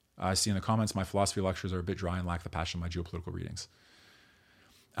 I see in the comments my philosophy lectures are a bit dry and lack the passion of my geopolitical readings.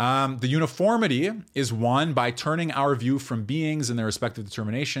 The uniformity is won by turning our view from beings and their respective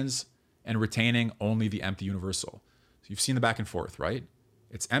determinations and retaining only the empty universal. So you've seen the back and forth, right?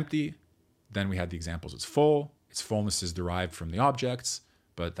 It's empty. Then we had the examples. It's full. Its fullness is derived from the objects,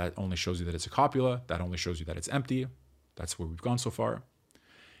 but that only shows you that it's a copula. That only shows you that it's empty. That's where we've gone so far.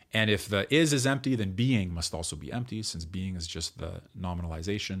 And if the is empty, then being must also be empty, since being is just the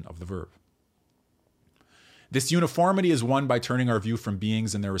nominalization of the verb. This uniformity is won by turning our view from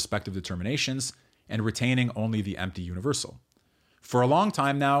beings and their respective determinations and retaining only the empty universal. For a long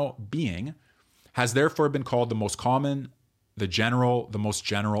time now, being has therefore been called the most common, the general, the most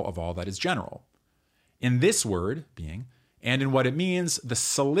general of all that is general. In this word, being, and in what it means, the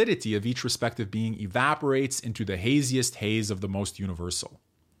solidity of each respective being evaporates into the haziest haze of the most universal.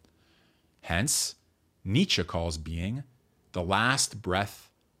 Hence, Nietzsche calls being the last breath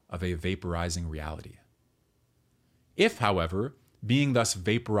of a vaporizing reality. If, however, being thus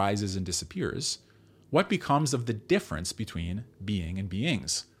vaporizes and disappears, what becomes of the difference between being and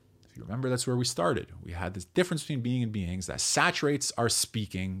beings? If you remember, that's where we started. We had this difference between being and beings that saturates our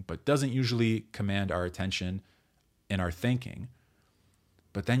speaking, but doesn't usually command our attention in our thinking.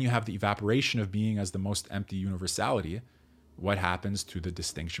 But then you have the evaporation of being as the most empty universality. What happens to the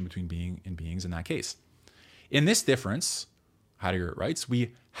distinction between being and beings in that case? In this difference, Heidegger writes,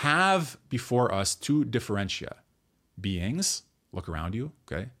 we have before us two differentia. Beings, look around you,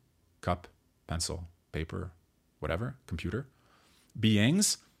 okay? Cup, pencil, paper, whatever, computer.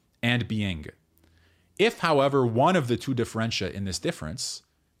 Beings and being. If, however, one of the two differentia in this difference,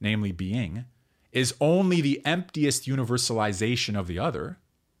 namely being, is only the emptiest universalization of the other,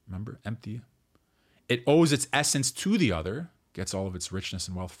 remember, empty, it owes its essence to the other, gets all of its richness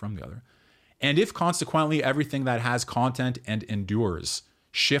and wealth from the other, and if consequently everything that has content and endures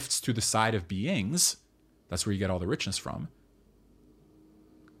shifts to the side of beings, that's where you get all the richness from,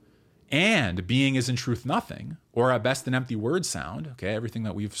 and being is in truth nothing, or at best an empty word sound, okay, everything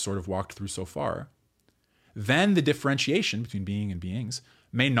that we've sort of walked through so far, then the differentiation between being and beings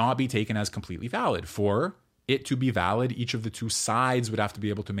may not be taken as completely valid. For it to be valid, each of the two sides would have to be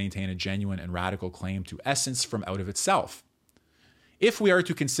able to maintain a genuine and radical claim to essence from out of itself. If we are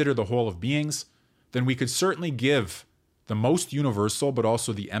to consider the whole of beings, then we could certainly give the most universal but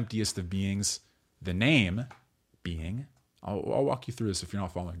also the emptiest of beings the name being. I'll walk you through this if you're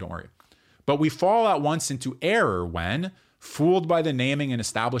not following, don't worry. But we fall at once into error when, fooled by the naming and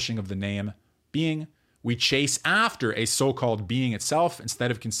establishing of the name being, we chase after a so-called being itself instead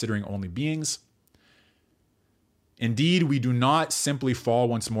of considering only beings. Indeed, we do not simply fall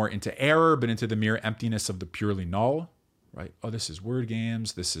once more into error, but into the mere emptiness of the purely null, right? Oh, this is word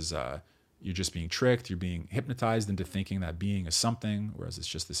games. This is, you're just being tricked. You're being hypnotized into thinking that being is something, whereas it's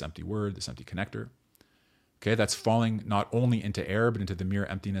just this empty word, this empty connector. Okay, that's falling not only into error, but into the mere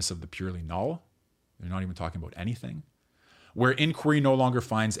emptiness of the purely null. You're not even talking about anything. Where inquiry no longer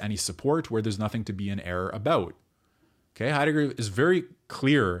finds any support, where there's nothing to be in error about. Okay, Heidegger is very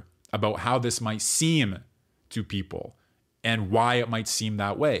clear about how this might seem to people and why it might seem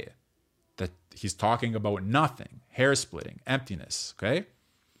that way. That he's talking about nothing, hair splitting, emptiness, okay?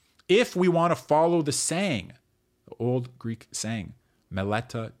 If we want to follow the saying, the old Greek saying,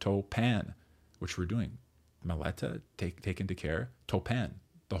 meleta to pan, which we're doing. Meleta, take into care, to pan,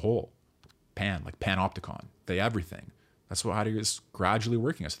 the whole. Pan, like panopticon, the everything. That's what Heidegger is gradually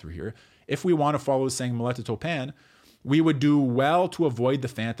working us through here. If we want to follow the saying meleta to pan, we would do well to avoid the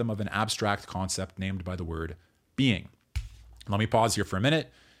phantom of an abstract concept named by the word being. Let me pause here for a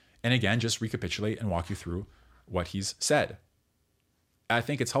minute and again just recapitulate and walk you through what he's said. I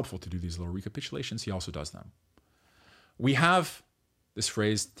think it's helpful to do these little recapitulations. He also does them. We have this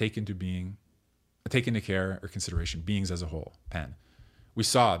phrase, take into care or consideration, beings as a whole, pan. We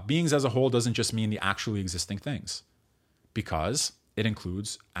saw beings as a whole doesn't just mean the actually existing things, because it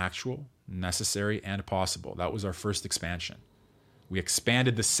includes actual, necessary, and possible. That was our first expansion. We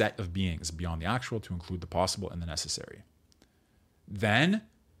expanded the set of beings beyond the actual to include the possible and the necessary. Then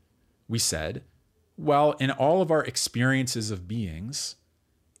we said, well, in all of our experiences of beings,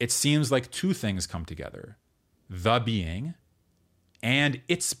 it seems like two things come together: the being and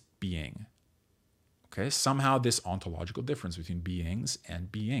its being. Okay, somehow this ontological difference between beings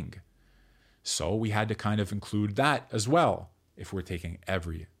and being. So we had to kind of include that as well if we're taking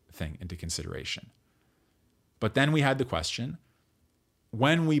everything into consideration. But then we had the question,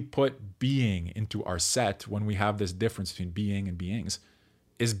 when we put being into our set, when we have this difference between being and beings,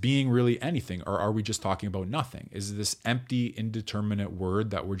 is being really anything, or are we just talking about nothing? Is this empty, indeterminate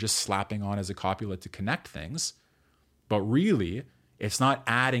word that we're just slapping on as a copula to connect things? But really, it's not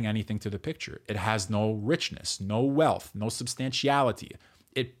adding anything to the picture. It has no richness, no wealth, no substantiality.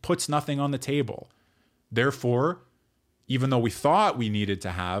 It puts nothing on the table. Therefore, even though we thought we needed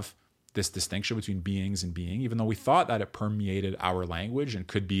to have this distinction between beings and being, even though we thought that it permeated our language and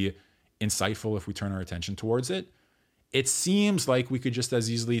could be insightful if we turn our attention towards it, it seems like we could just as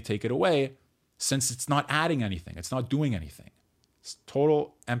easily take it away since it's not adding anything. It's not doing anything. It's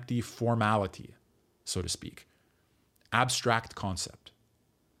total empty formality, so to speak. Abstract concept.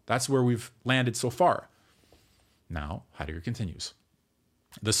 That's where we've landed so far. Now, Heidegger continues.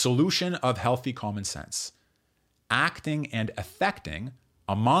 The solution of healthy common sense, acting and affecting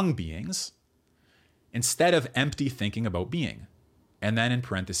among beings, instead of empty thinking about being. And then in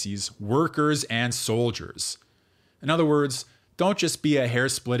parentheses, workers and soldiers. In other words, don't just be a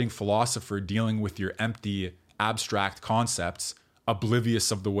hair-splitting philosopher dealing with your empty, abstract concepts, oblivious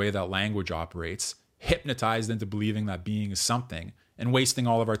of the way that language operates, hypnotized into believing that being is something, and wasting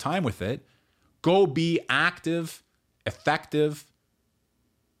all of our time with it. Go be active effective,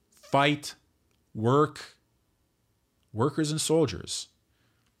 fight, work, workers and soldiers,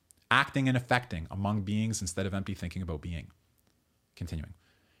 acting and affecting among beings instead of empty thinking about being. Continuing.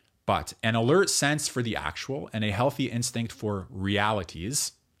 But an alert sense for the actual and a healthy instinct for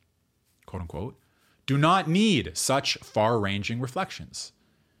realities, quote unquote, do not need such far-ranging reflections.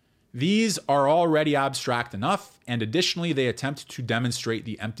 These are already abstract enough, and additionally, they attempt to demonstrate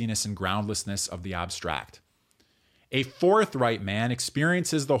the emptiness and groundlessness of the abstract. A forthright man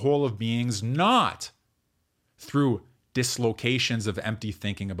experiences the whole of beings not through dislocations of empty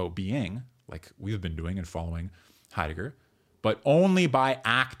thinking about being, like we've been doing and following Heidegger, but only by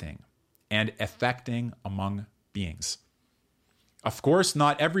acting and affecting among beings. Of course,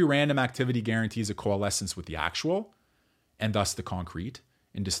 not every random activity guarantees a coalescence with the actual, and thus the concrete,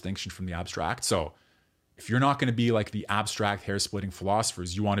 in distinction from the abstract. So if you're not going to be like the abstract hair-splitting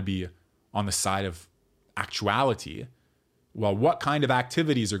philosophers, you want to be on the side of actuality. Well, what kind of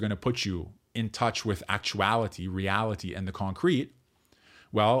activities are going to put you in touch with actuality, reality, and the concrete?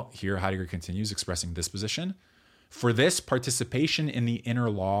 Well, here Heidegger continues expressing this position. For this, participation in the inner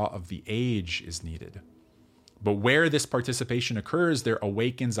law of the age is needed. But where this participation occurs, there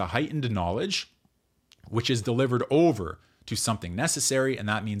awakens a heightened knowledge, which is delivered over to something necessary, and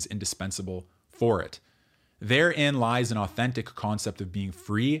that means indispensable for it. Therein lies an authentic concept of being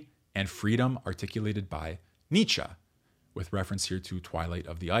free and freedom articulated by Nietzsche, with reference here to Twilight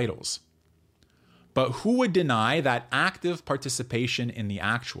of the Idols. But who would deny that active participation in the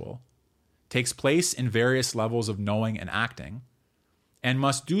actual takes place in various levels of knowing and acting, and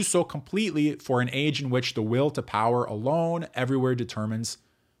must do so completely for an age in which the will to power alone everywhere determines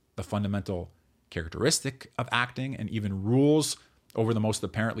the fundamental characteristic of acting and even rules over the most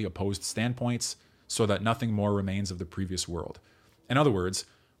apparently opposed standpoints, so that nothing more remains of the previous world. In other words,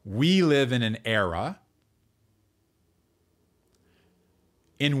 we live in an era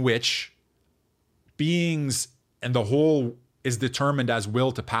in which beings and the whole is determined as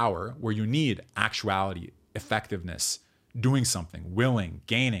will to power, where you need actuality, effectiveness, doing something, willing,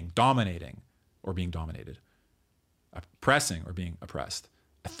 gaining, dominating, or being dominated, oppressing or being oppressed,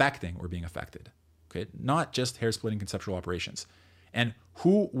 affecting or being affected. Okay, not just hair-splitting conceptual operations. And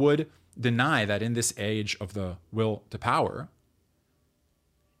who would deny that in this age of the will to power,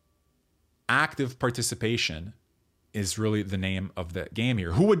 active participation is really the name of the game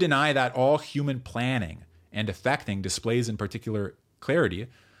here? Who would deny that all human planning and affecting displays in particular clarity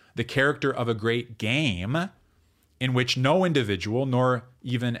the character of a great game in which no individual, nor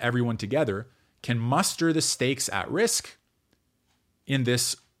even everyone together, can muster the stakes at risk in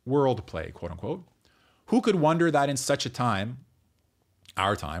this world play, quote unquote? Who could wonder that in such a time,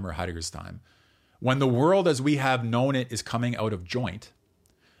 our time or Heidegger's time, when the world as we have known it is coming out of joint,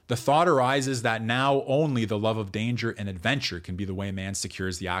 the thought arises that now only the love of danger and adventure can be the way man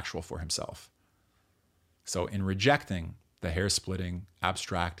secures the actual for himself. So in rejecting the hair-splitting,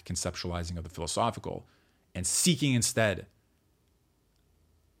 abstract conceptualizing of the philosophical and seeking instead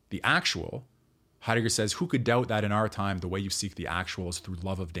the actual, Heidegger says, who could doubt that in our time the way you seek the actual is through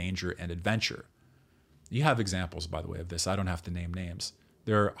love of danger and adventure? You have examples, by the way, of this. I don't have to name names.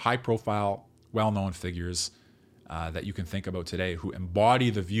 There are high-profile, well-known figures that you can think about today who embody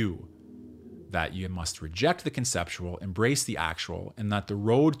the view that you must reject the conceptual, embrace the actual, and that the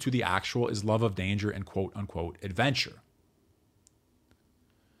road to the actual is love of danger and quote-unquote adventure.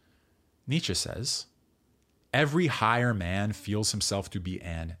 Nietzsche says, every higher man feels himself to be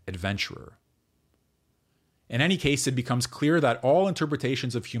an adventurer. In any case, it becomes clear that all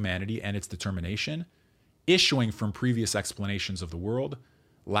interpretations of humanity and its determination, issuing from previous explanations of the world,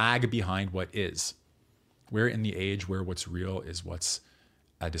 lag behind what is. We're in the age where what's real is what's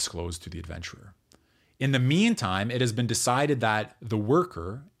disclosed to the adventurer. In the meantime, it has been decided that the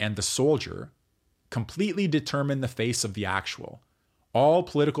worker and the soldier completely determine the face of the actual, all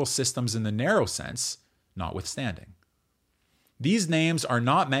political systems in the narrow sense notwithstanding. These names are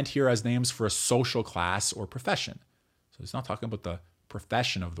not meant here as names for a social class or profession. So it's not talking about the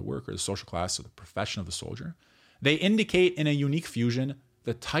profession of the worker, the social class, or the profession of the soldier. They indicate in a unique fusion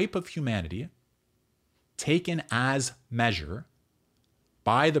the type of humanity taken as measure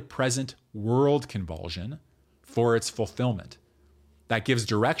by the present world convulsion for its fulfillment that gives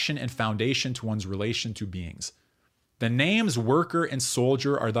direction and foundation to one's relation to beings. The names worker and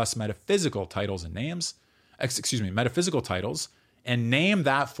soldier are thus metaphysical titles and names, metaphysical titles, and name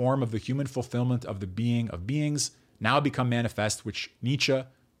that form of the human fulfillment of the being of beings now become manifest, which Nietzsche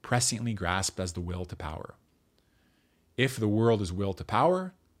presciently grasped as the will to power. If the world is will to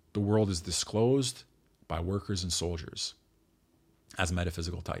power, the world is disclosed by workers and soldiers as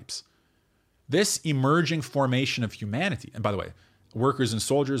metaphysical types. This emerging formation of humanity, and by the way, workers and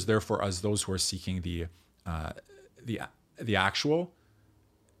soldiers, therefore, as those who are seeking the actual,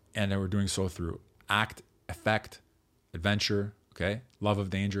 and they were doing so through act, effect, adventure, okay, love of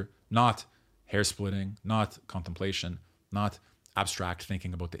danger, not hair splitting, not contemplation, not abstract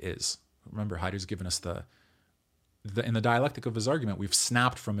thinking about the is. Remember, Heidegger's given us in the dialectic of his argument, we've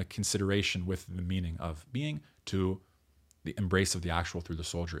snapped from a consideration with the meaning of being to the embrace of the actual through the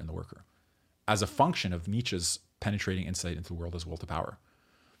soldier and the worker, as a function of Nietzsche's penetrating insight into the world as will to power.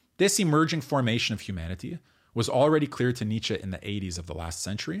 This emerging formation of humanity was already clear to Nietzsche in the 80s of the last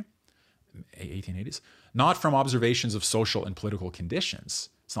century, 1880s, not from observations of social and political conditions.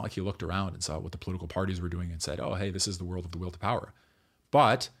 It's not like he looked around and saw what the political parties were doing and said, oh, hey, this is the world of the will to power.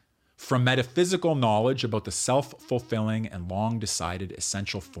 But from metaphysical knowledge about the self-fulfilling and long-decided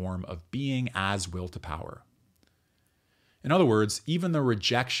essential form of being as will to power. In other words, even the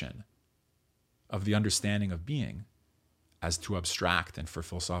rejection of the understanding of being as too abstract and for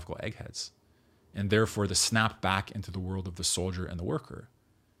philosophical eggheads, and therefore the snap back into the world of the soldier and the worker,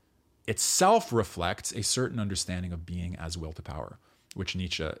 itself reflects a certain understanding of being as will to power, which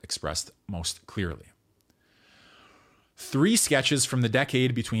Nietzsche expressed most clearly. 3 sketches from the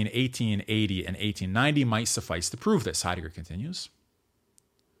decade between 1880 and 1890 might suffice to prove this, Heidegger continues.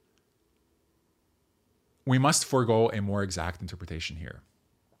 We must forego a more exact interpretation here.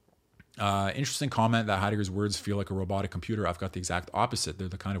 Interesting comment that Heidegger's words feel like a robotic computer. I've got the exact opposite. They're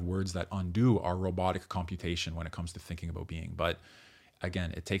the kind of words that undo our robotic computation when it comes to thinking about being. But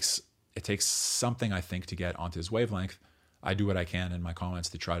again, it takes something, I think, to get onto his wavelength. I do what I can in my comments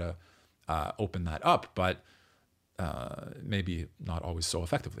to try to open that up, but maybe not always so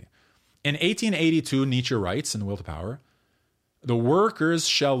effectively. In 1882, Nietzsche writes in The Will to Power, "The workers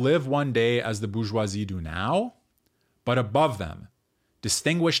shall live one day as the bourgeoisie do now, but above them,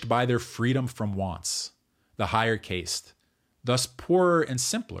 distinguished by their freedom from wants, the higher caste, thus poorer and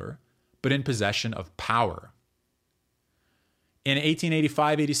simpler, but in possession of power." In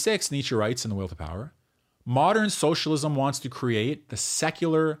 1885-86, Nietzsche writes in The Will to Power, "Modern socialism wants to create the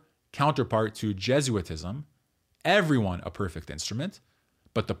secular counterpart to Jesuitism, everyone a perfect instrument,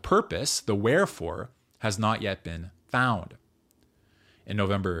 but the purpose, the wherefore, has not yet been found." In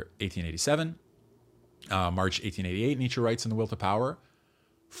November 1887, March 1888, Nietzsche writes in The Will to Power,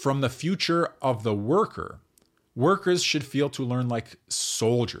 "From the future of the worker, workers should feel to learn like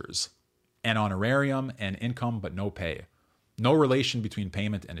soldiers, an honorarium and income but no pay, no relation between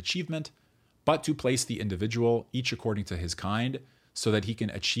payment and achievement, but to place the individual, each according to his kind, so that he can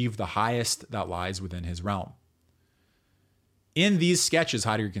achieve the highest that lies within his realm." In these sketches,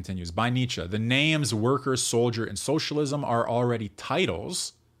 Heidegger continues, by Nietzsche, the names worker, soldier, and socialism are already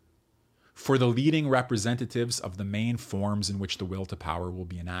titles for the leading representatives of the main forms in which the will to power will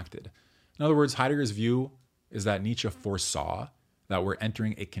be enacted. In other words, Heidegger's view is that Nietzsche foresaw that we're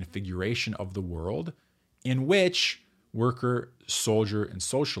entering a configuration of the world in which worker, soldier, and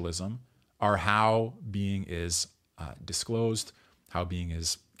socialism are how being is disclosed, how being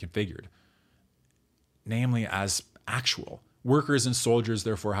is configured, namely as actual. Workers and soldiers,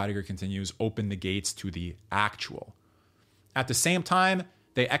 therefore, Heidegger continues, open the gates to the actual. At the same time,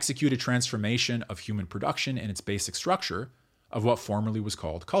 they execute a transformation of human production in its basic structure of what formerly was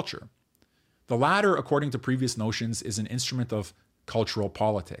called culture. The latter, according to previous notions, is an instrument of cultural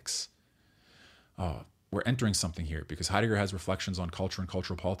politics. We're entering something here because Heidegger has reflections on culture and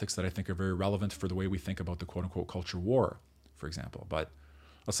cultural politics that I think are very relevant for the way we think about the quote-unquote culture war, for example. But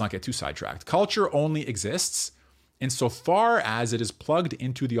let's not get too sidetracked. Culture only exists insofar as it is plugged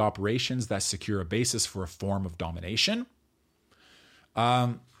into the operations that secure a basis for a form of domination.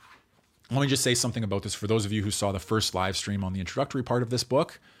 Let me just say something about this for those of you who saw the first live stream on the introductory part of this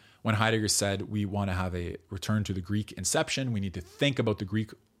book, when Heidegger said we want to have a return to the Greek inception, we need to think about the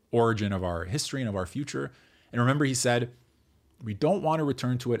Greek origin of our history and of our future. And remember, he said, we don't want to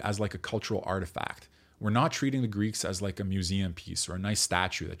return to it as like a cultural artifact. We're not treating the Greeks as like a museum piece or a nice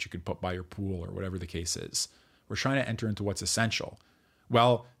statue that you could put by your pool or whatever the case is. We're trying to enter into what's essential.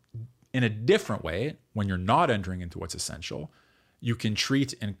 Well, in a different way, when you're not entering into what's essential, you can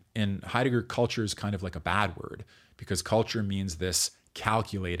treat in Heidegger, culture is kind of like a bad word because culture means this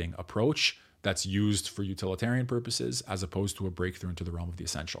calculating approach that's used for utilitarian purposes as opposed to a breakthrough into the realm of the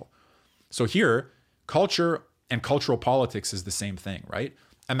essential. So here, culture and cultural politics is the same thing, right?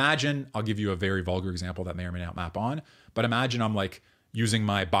 Imagine, I'll give you a very vulgar example that may or may not map on, but imagine I'm like using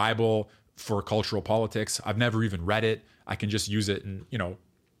my Bible for cultural politics. I've never even read it. I can just use it in,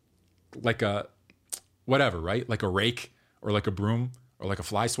 like a, whatever, right? Like a rake or like a broom or like a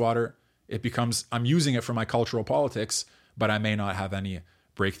fly swatter. It becomes, I'm using it for my cultural politics, but I may not have any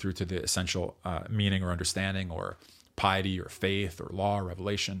breakthrough to the essential meaning or understanding, or piety or faith or law or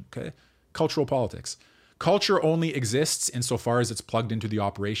revelation. Okay, cultural politics. Culture only exists insofar as it's plugged into the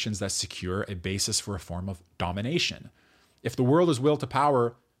operations that secure a basis for a form of domination. If the world is will to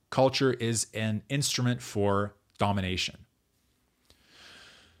power, culture is an instrument for domination.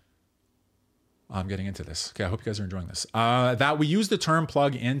 I'm getting into this. Okay, I hope you guys are enjoying this. That we use the term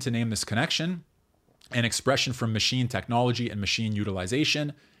plug in to name this connection, an expression from machine technology and machine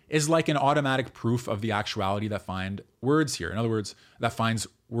utilization, is like an automatic proof of the actuality that find words here. In other words, that finds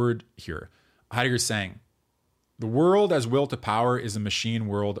word here. Heidegger's saying, the world as will to power is a machine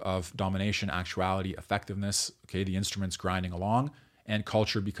world of domination, actuality, effectiveness, okay, the instruments grinding along, and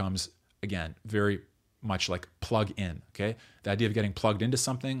culture becomes, again, very much like plug in, okay? The idea of getting plugged into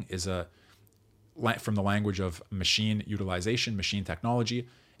something is from the language of machine utilization, machine technology,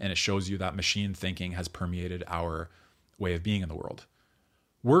 and it shows you that machine thinking has permeated our way of being in the world.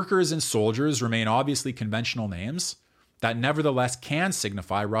 Workers and soldiers remain obviously conventional names that nevertheless can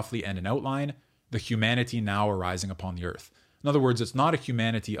signify roughly and in outline the humanity now arising upon the earth. In other words, it's not a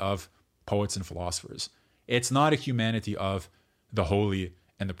humanity of poets and philosophers. It's not a humanity of the holy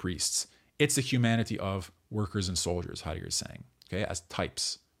and the priests. It's a humanity of workers and soldiers, Heidegger is saying, okay, as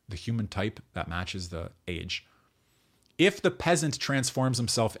types, the human type that matches the age. If the peasant transforms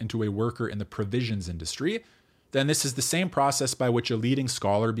himself into a worker in the provisions industry, then this is the same process by which a leading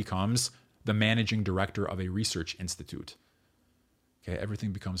scholar becomes the managing director of a research institute. Okay,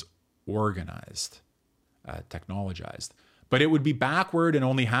 everything becomes organized, technologized. But it would be backward and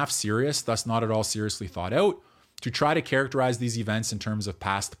only half serious, thus not at all seriously thought out, to try to characterize these events in terms of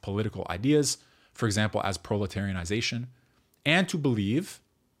past political ideas, for example, as proletarianization, and to believe,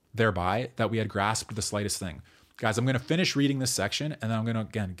 thereby, that we had grasped the slightest thing. Guys, I'm going to finish reading this section, and then I'm going to,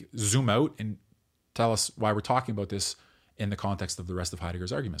 again, zoom out and tell us why we're talking about this in the context of the rest of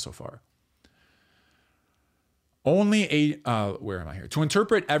Heidegger's argument so far. Only where am I here? To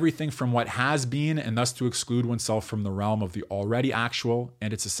interpret everything from what has been and thus to exclude oneself from the realm of the already actual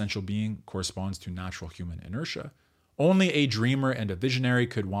and its essential being corresponds to natural human inertia. Only a dreamer and a visionary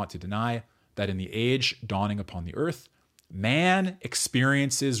could want to deny that in the age dawning upon the earth, man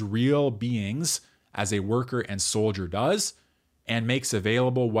experiences real beings as a worker and soldier does and makes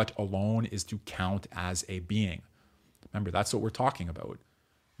available what alone is to count as a being. Remember, that's what we're talking about.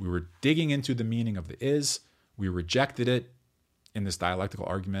 We were digging into the meaning of the is. We rejected it in this dialectical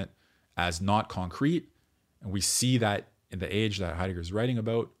argument as not concrete. And we see that in the age that Heidegger is writing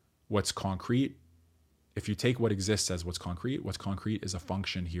about, what's concrete, if you take what exists as what's concrete is a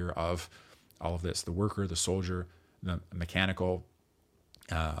function here of all of this, the worker, the soldier, the mechanical,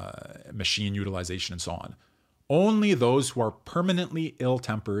 machine utilization, and so on. Only those who are permanently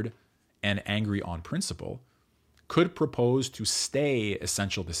ill-tempered and angry on principle could propose to stay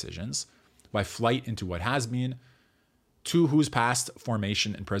essential decisions by flight into what has been, to whose past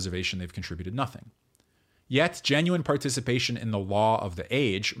formation and preservation they've contributed nothing. Yet genuine participation in the law of the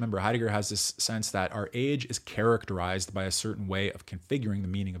age, remember Heidegger has this sense that our age is characterized by a certain way of configuring the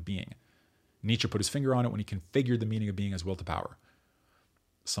meaning of being. Nietzsche put his finger on it when he configured the meaning of being as will to power.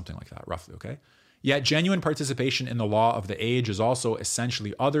 Something like that, roughly, okay? Yet genuine participation in the law of the age is also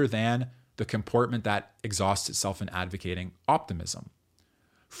essentially other than the comportment that exhausts itself in advocating optimism.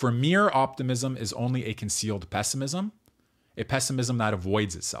 For mere optimism is only a concealed pessimism, a pessimism that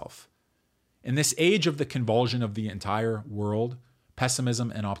avoids itself. In this age of the convulsion of the entire world,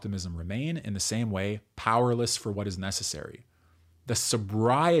 pessimism and optimism remain in the same way powerless for what is necessary. The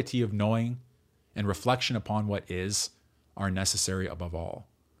sobriety of knowing and reflection upon what is are necessary above all.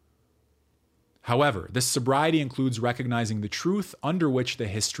 However, this sobriety includes recognizing the truth under which the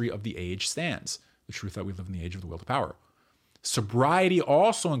history of the age stands, the truth that we live in the age of the will to power. Sobriety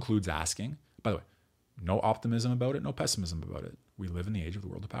also includes asking, by the way, no optimism about it, no pessimism about it. We live in the age of the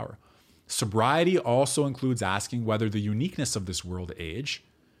world of power. Sobriety also includes asking whether the uniqueness of this world age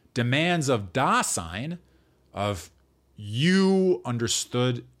demands of Dasein, of you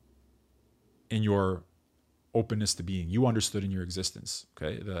understood in your openness to being, you understood in your existence,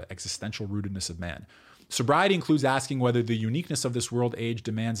 okay, the existential rootedness of man. Sobriety includes asking whether the uniqueness of this world age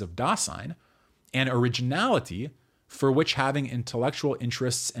demands of Dasein and originality for which having intellectual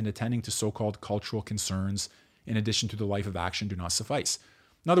interests and attending to so-called cultural concerns in addition to the life of action do not suffice.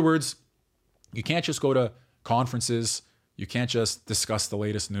 In other words, you can't just go to conferences, you can't just discuss the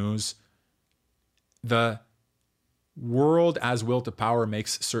latest news. The world as will to power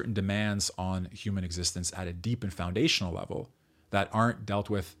makes certain demands on human existence at a deep and foundational level that aren't dealt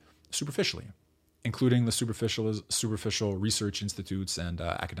with superficially, including the superficial research institutes and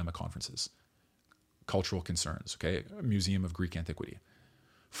academic conferences. Cultural concerns, okay? A museum of Greek antiquity.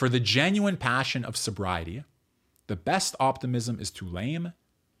 For the genuine passion of sobriety, the best optimism is too lame,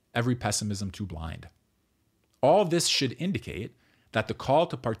 every pessimism too blind. All this should indicate that the call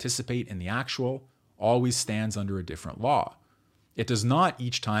to participate in the actual always stands under a different law. It does not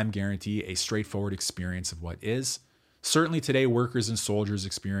each time guarantee a straightforward experience of what is. Certainly today, workers and soldiers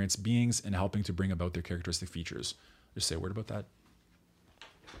experience beings in helping to bring about their characteristic features. Just say a word about that.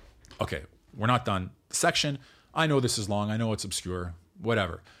 Okay, we're not done. The section, I know this is long, I know it's obscure,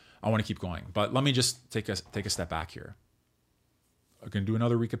 whatever. I want to keep going, but let me just take a step back here. I'm going to do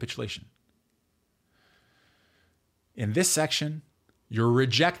another recapitulation. In this section, you're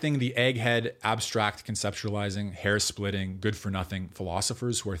rejecting the egghead, abstract, conceptualizing, hair-splitting, good-for-nothing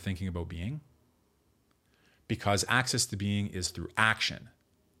philosophers who are thinking about being, because access to being is through action,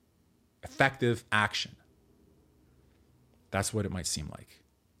 effective action. That's what it might seem like.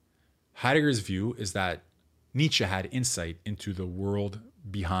 Heidegger's view is that Nietzsche had insight into the world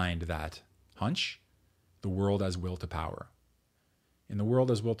behind that hunch, the world as will to power. In the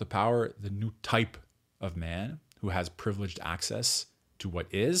world as will to power, the new type of man who has privileged access to what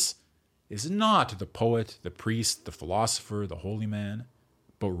is not the poet, the priest, the philosopher, the holy man,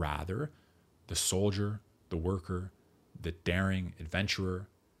 but rather the soldier, the worker, the daring adventurer.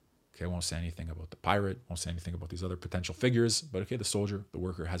 Okay, I won't say anything about the pirate, won't say anything about these other potential figures, but okay, the soldier, the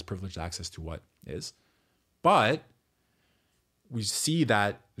worker has privileged access to what is. But we see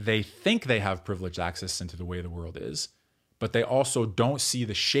that they think they have privileged access into the way the world is, but they also don't see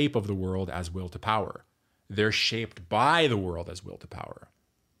the shape of the world as will to power. They're shaped by the world as will to power.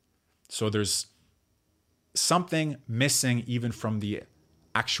 So there's something missing even from the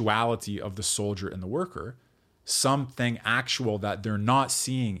actuality of the soldier and the worker, something actual that they're not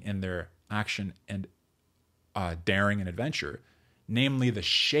seeing in their action and daring and adventure, namely the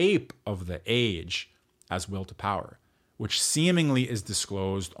shape of the age as will to power, which seemingly is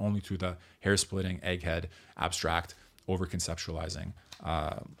disclosed only to the hair-splitting, egghead, abstract, over-conceptualizing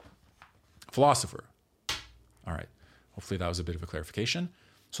philosopher. All right. Hopefully that was a bit of a clarification.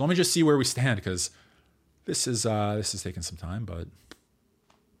 So let me just see where we stand, because this is taking some time, but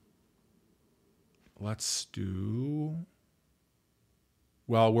let's do...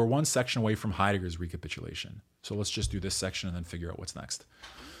 Well, we're one section away from Heidegger's recapitulation. So let's just do this section and then figure out what's next.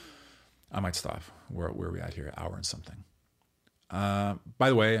 I might stop. Where are we at here? Hour and something. By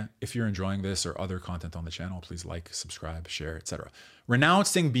the way, if you're enjoying this or other content on the channel, please like, subscribe, share, etc.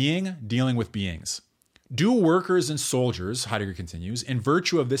 Renouncing being, dealing with beings. Do workers and soldiers, Heidegger continues, in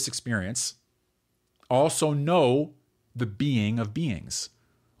virtue of this experience, also know the being of beings?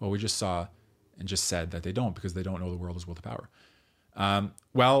 Well, we just saw and just said that they don't, because they don't know the world as will to power.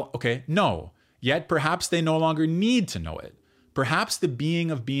 No. Yet perhaps they no longer need to know it. Perhaps the being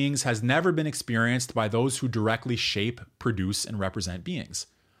of beings has never been experienced by those who directly shape, produce, and represent beings.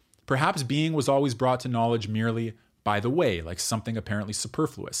 Perhaps being was always brought to knowledge merely by the way, like something apparently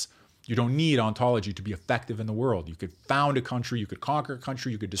superfluous. You don't need ontology to be effective in the world. You could found a country, you could conquer a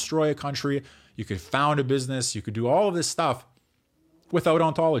country, you could destroy a country, you could found a business, you could do all of this stuff without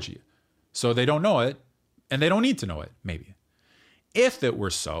ontology. So they don't know it, and they don't need to know it, maybe. If it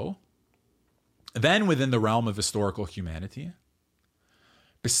were so, then within the realm of historical humanity,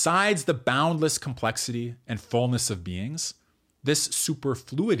 besides the boundless complexity and fullness of beings, this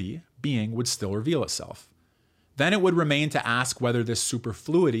superfluity being would still reveal itself. Then it would remain to ask whether this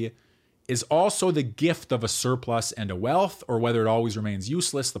superfluity is also the gift of a surplus and a wealth, or whether it always remains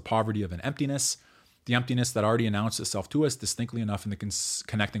useless, the poverty of an emptiness, the emptiness that already announced itself to us distinctly enough in the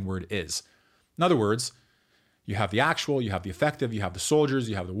connecting word is. In other words, you have the actual, you have the effective, you have the soldiers,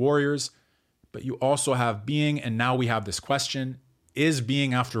 you have the warriors, but you also have being, and now we have this question, is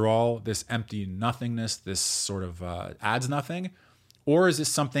being, after all, this empty nothingness, this sort of adds nothing? Or is this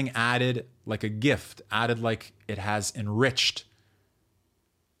something added like a gift, added like it has enriched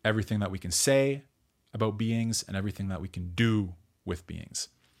everything that we can say about beings and everything that we can do with beings?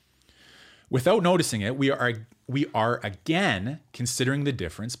 Without noticing it, we are again considering the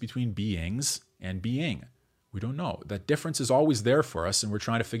difference between beings and being. We don't know. That difference is always there for us, and we're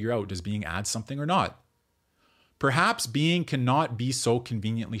trying to figure out, does being add something or not? Perhaps being cannot be so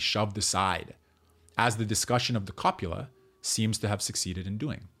conveniently shoved aside, as the discussion of the copula seems to have succeeded in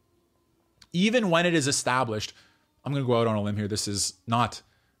doing. Even when it is established, I'm going to go out on a limb here, this is not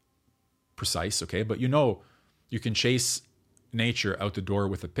precise, okay, but you can chase nature out the door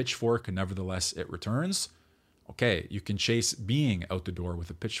with a pitchfork and nevertheless it returns. Okay, you can chase being out the door with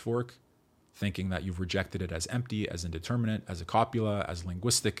a pitchfork, thinking that you've rejected it as empty, as indeterminate, as a copula, as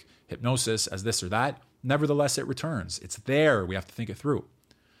linguistic hypnosis, as this or that. Nevertheless, it returns. It's there. We have to think it through.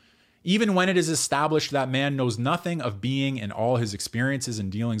 Even when it is established that man knows nothing of being in all his experiences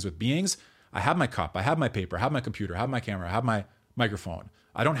and dealings with beings, I have my cup, I have my paper, I have my computer, I have my camera, I have my microphone.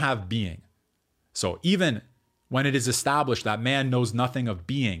 I don't have being. So even when it is established that man knows nothing of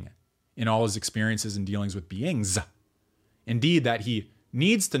being in all his experiences and dealings with beings, indeed that he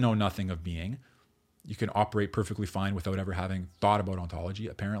needs to know nothing of being, you can operate perfectly fine without ever having thought about ontology,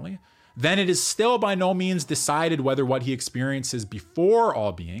 apparently, then it is still by no means decided whether what he experiences before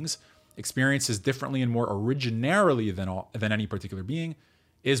all beings, experiences differently and more originarily than any particular being,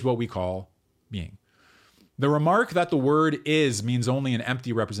 is what we call being. The remark that the word is means only an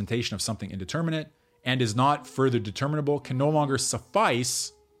empty representation of something indeterminate and is not further determinable can no longer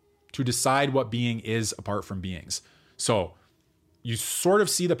suffice to decide what being is apart from beings. So you sort of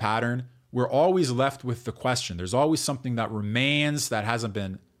see the pattern. We're always left with the question. There's always something that remains that hasn't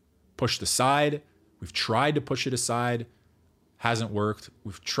been pushed aside. We've tried to push it aside, hasn't worked.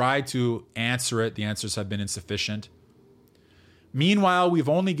 We've tried to answer it. The answers have been insufficient. Meanwhile, we've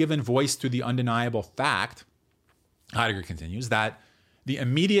only given voice to the undeniable fact, Heidegger continues, that the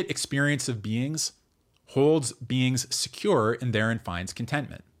immediate experience of beings holds beings secure and therein finds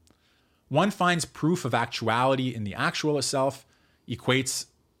contentment. One finds proof of actuality in the actual itself, equates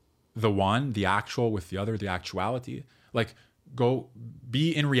the one, the actual, with the other, the actuality. Like, go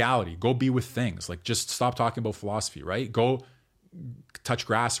be in reality, go be with things. Like, just stop talking about philosophy, right? Go touch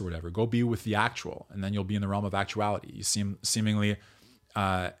grass or whatever, go be with the actual, and then you'll be in the realm of actuality. You seemingly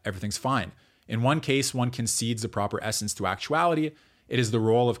everything's fine. In one case, one concedes the proper essence to actuality. It is the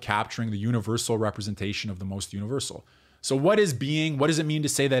role of capturing the universal representation of the most universal. So what is being? What does it mean to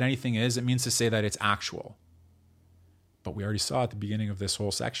say that anything is? It means to say that it's actual. But we already saw at the beginning of this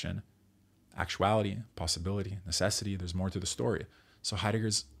whole section, actuality, possibility, necessity, there's more to the story. So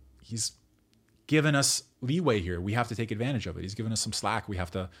he's given us leeway here. We have to take advantage of it. He's given us some slack. We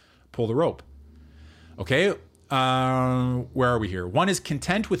have to pull the rope. Okay, where are we here? One is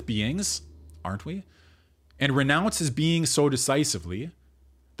content with beings, aren't we? And renounces being so decisively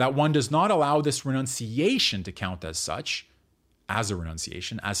that one does not allow this renunciation to count as such, as a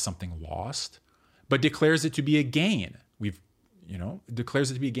renunciation, as something lost, but declares it to be a gain.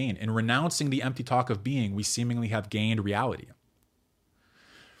 Declares it to be a gain. In renouncing the empty talk of being, we seemingly have gained reality.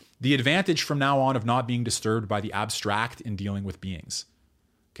 The advantage from now on of not being disturbed by the abstract in dealing with beings.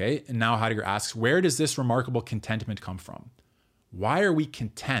 Okay, and now Heidegger asks, where does this remarkable contentment come from? Why are we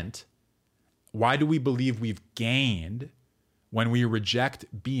content? Why do we believe we've gained when we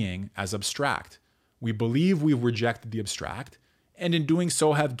reject being as abstract? We believe we've rejected the abstract, and in doing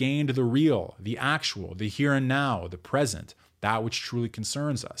so have gained the real, the actual, the here and now, the present, that which truly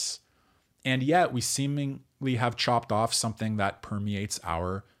concerns us. And yet we seemingly have chopped off something that permeates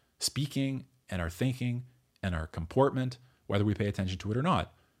our speaking and our thinking and our comportment, whether we pay attention to it or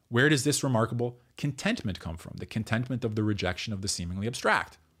not. Where does this remarkable contentment come from? The contentment of the rejection of the seemingly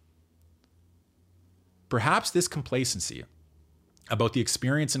abstract. Perhaps this complacency about the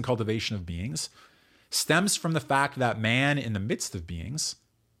experience and cultivation of beings stems from the fact that man in the midst of beings,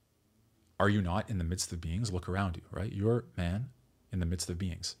 are you not in the midst of beings? Look around you, right? You're man in the midst of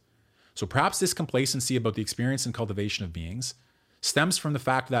beings. So perhaps this complacency about the experience and cultivation of beings stems from the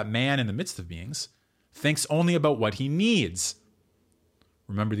fact that man in the midst of beings thinks only about what he needs.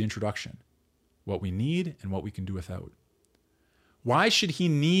 Remember the introduction, what we need and what we can do without. Why should he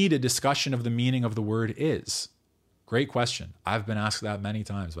need a discussion of the meaning of the word is? Great question. I've been asked that many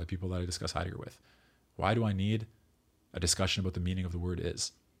times by people that I discuss Heidegger with. Why do I need a discussion about the meaning of the word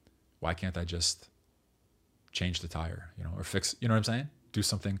is? Why can't I just change the tire, or fix, what I'm saying? Do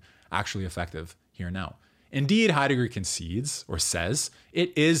something actually effective here and now. Indeed, Heidegger concedes or says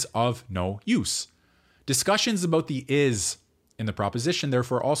it is of no use. Discussions about the is in the proposition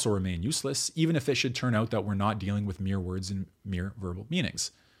therefore also remain useless, even if it should turn out that we're not dealing with mere words and mere verbal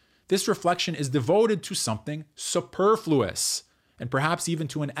meanings. This reflection is devoted to something superfluous and perhaps even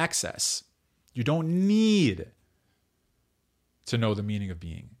to an excess. You don't need to know the meaning of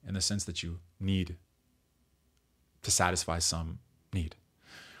being in the sense that you need to satisfy some need.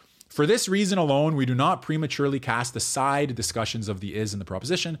 For this reason alone, we do not prematurely cast aside discussions of the is in the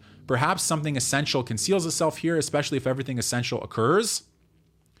proposition. Perhaps something essential conceals itself here, especially if everything essential occurs,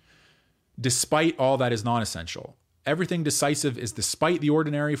 despite all that is non-essential. Everything decisive is despite the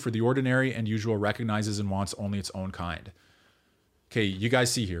ordinary, for the ordinary and usual recognizes and wants only its own kind. Okay, you guys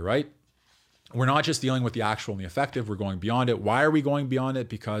see here, right? We're not just dealing with the actual and the effective, we're going beyond it. Why are we going beyond it?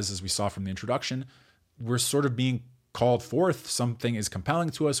 Because, as we saw from the introduction, we're sort of being called forth. Something is compelling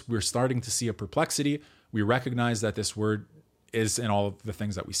to us. We're starting to see a perplexity. We recognize that this word is in all of the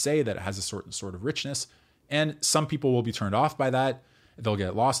things that we say, that it has a certain sort of richness. And some people will be turned off by that. they'll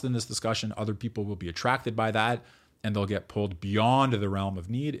get lost in this discussion. Other people will be attracted by that, and they'll get pulled beyond the realm of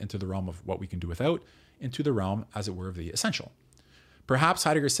need into the realm of what we can do without, into the realm, as it were, of the essential. Perhaps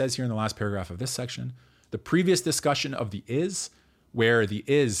Heidegger says here in the last paragraph of this section, the previous discussion of the is, where the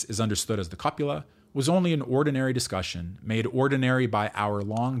is understood as the copula, was only an ordinary discussion made ordinary by our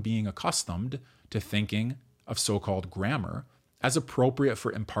long being accustomed to thinking of so-called grammar as appropriate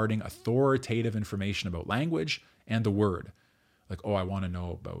for imparting authoritative information about language and the word. Like, oh, I want to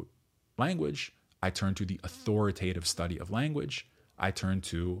know about language. I turn to the authoritative study of language. I turn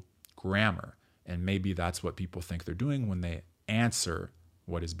to grammar. And maybe that's what people think they're doing when they answer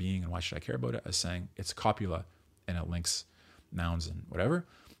what is being and why should I care about it as saying it's copula and it links nouns and whatever.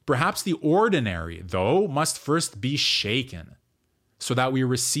 Perhaps the ordinary, though, must first be shaken so that we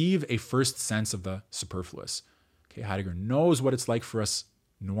receive a first sense of the superfluous. Okay, Heidegger knows what it's like for us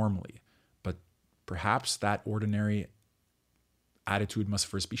normally, but perhaps that ordinary attitude must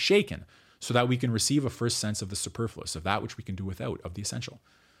first be shaken so that we can receive a first sense of the superfluous, of that which we can do without, of the essential,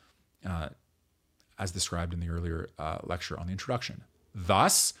 as described in the earlier lecture on the introduction.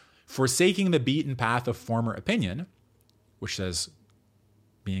 Thus, forsaking the beaten path of former opinion, which says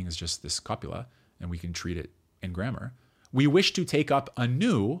being is just this copula, and we can treat it in grammar, we wish to take up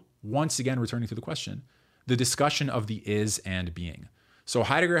anew, once again returning to the question, the discussion of the is and being. So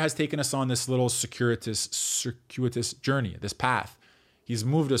Heidegger has taken us on this little circuitous journey, this path. He's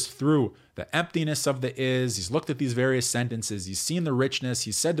moved us through the emptiness of the is. He's looked at these various sentences. He's seen the richness.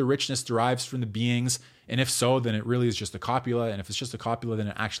 He said the richness derives from the beings. And if so, then it really is just a copula. And if it's just a copula, then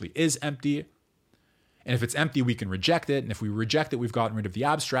it actually is empty. And if it's empty, we can reject it. And if we reject it, we've gotten rid of the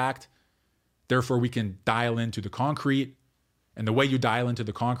abstract. Therefore, we can dial into the concrete. And the way you dial into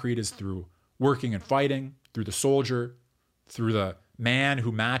the concrete is through working and fighting, through the soldier, through the man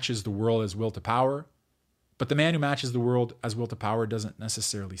who matches the world as will to power. But the man who matches the world as will to power doesn't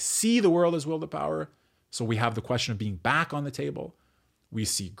necessarily see the world as will to power. So we have the question of being back on the table. We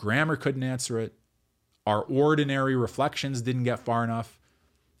see grammar couldn't answer it. Our ordinary reflections didn't get far enough.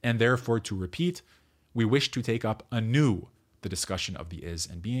 And therefore, to repeat, we wish to take up anew the discussion of the is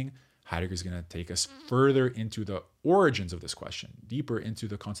and being. Heidegger is going to take us further into the origins of this question, deeper into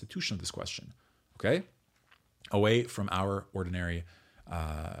the constitution of this question, okay? Away from our ordinary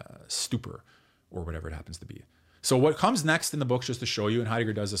stupor, or whatever it happens to be. So what comes next in the book, just to show you, and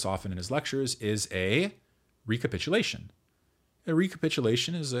Heidegger does this often in his lectures, is a recapitulation. A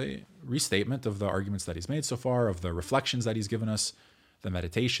recapitulation is a restatement of the arguments that he's made so far, of the reflections that he's given us, the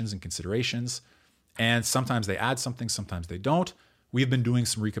meditations and considerations. And sometimes they add something, sometimes they don't. We've been doing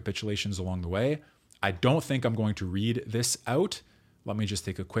some recapitulations along the way. I don't think I'm going to read this out. Let me just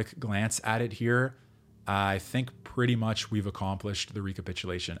take a quick glance at it here. I think pretty much we've accomplished the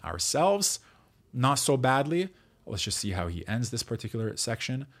recapitulation ourselves. Not so badly. Let's just see how he ends this particular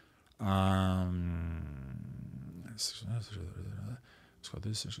section.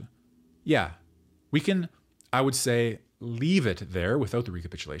 Yeah, we can, I would say, leave it there without the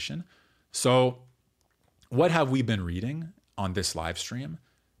recapitulation. So what have we been reading on this live stream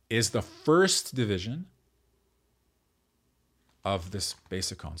is the first division of this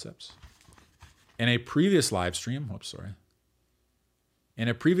basic concepts. In a previous live stream, In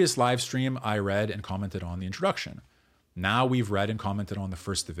a previous live stream, I read and commented on the introduction. Now we've read and commented on the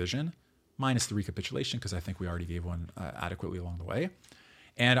first division, minus the recapitulation, because I think we already gave one adequately along the way.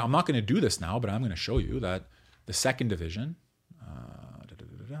 And I'm not going to do this now, but I'm going to show you that the second division,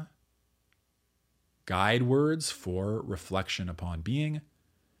 guide words for reflection upon being,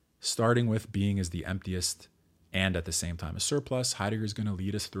 starting with being is the emptiest and at the same time a surplus. Heidegger is going to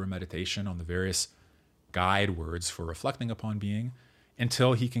lead us through a meditation on the various guide words for reflecting upon being,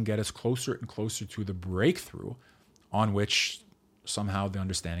 until he can get us closer and closer to the breakthrough on which somehow the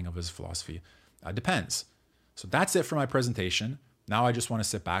understanding of his philosophy depends. So that's it for my presentation. Now I just want to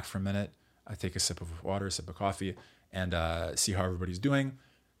sit back for a minute. I take a sip of water, a sip of coffee, and see how everybody's doing.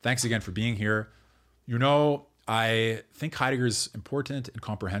 Thanks again for being here. You know, I think Heidegger is important and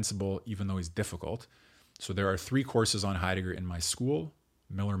comprehensible, even though he's difficult. So there are 3 courses on Heidegger in my school,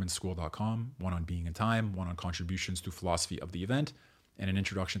 millermanschool.com, one on being and time, one on contributions to philosophy of the event, and an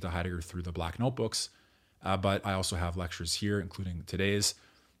introduction to Heidegger through the Black Notebooks. But I also have lectures here, including today's,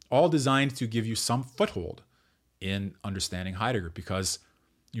 all designed to give you some foothold in understanding Heidegger, because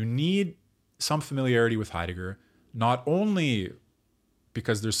you need some familiarity with Heidegger, not only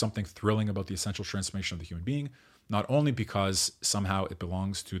because there's something thrilling about the essential transformation of the human being, not only because somehow it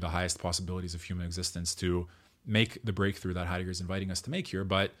belongs to the highest possibilities of human existence to make the breakthrough that Heidegger is inviting us to make here,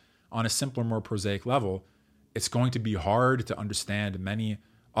 but on a simpler, more prosaic level, it's going to be hard to understand many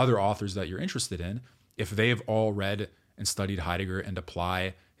other authors that you're interested in if they've all read and studied Heidegger and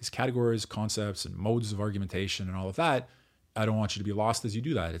apply his categories, concepts, and modes of argumentation and all of that, I don't want you to be lost as you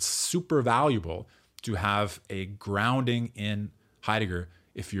do that. It's super valuable to have a grounding in Heidegger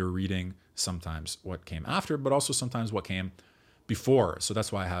if you're reading sometimes what came after, but also sometimes what came before. So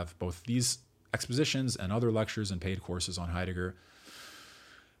that's why I have both these expositions and other lectures and paid courses on Heidegger.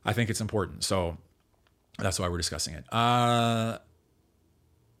 I think it's important. So that's why we're discussing it.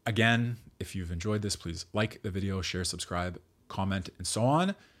 Again, if you've enjoyed this, please like the video, share, subscribe, comment, and so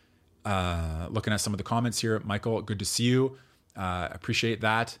on. Looking at some of the comments here, Michael, good to see you. Appreciate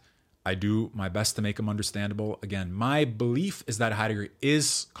that. I do my best to make them understandable. Again, my belief is that Heidegger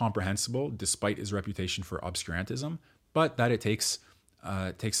is comprehensible despite his reputation for obscurantism, but that it takes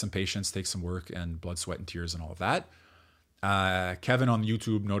some patience, takes some work, and blood, sweat, and tears, and all of that. Kevin on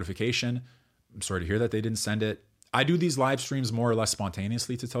YouTube notification. I'm sorry to hear that they didn't send it. I do these live streams more or less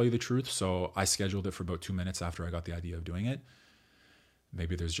spontaneously, to tell you the truth. So I scheduled it for about 2 minutes after I got the idea of doing it.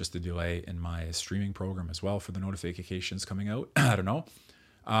 Maybe there's just a delay in my streaming program as well for the notifications coming out. I don't know.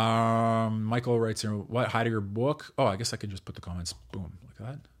 Michael writes here, what Heidegger book? Oh, I guess I could just put the comments. Boom. Look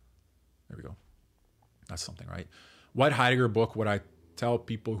at that. There we go. That's something, right? What Heidegger book would I tell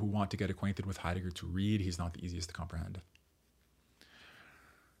people who want to get acquainted with Heidegger to read? He's not the easiest to comprehend.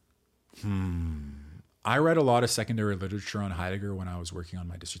 I read a lot of secondary literature on Heidegger when I was working on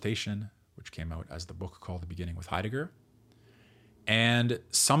my dissertation, which came out as the book called The Beginning with Heidegger. And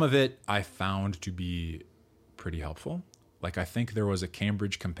some of it I found to be pretty helpful. Like, I think there was a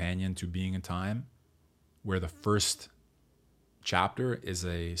Cambridge companion to Being in Time, where the first chapter is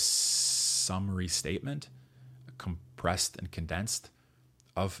a summary statement, compressed and condensed,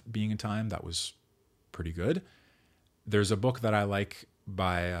 of Being in Time. That was pretty good. There's a book that I like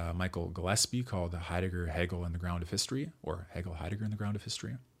by Michael Gillespie called Heidegger, Hegel, and the Ground of History, or Hegel, Heidegger, and the Ground of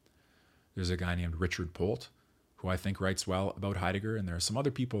History. There's a guy named Richard Polt, who I think writes well about Heidegger, and there are some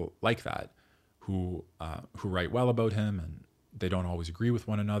other people like that who write well about him, and they don't always agree with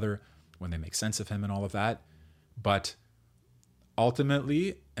one another when they make sense of him and all of that. But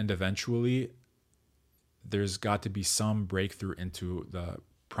ultimately and eventually, there's got to be some breakthrough into the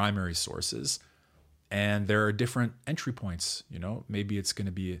primary sources. And there are different entry points, you know. Maybe it's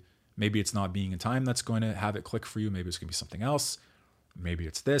not Being in Time that's going to have it click for you. Maybe it's going to be something else. Maybe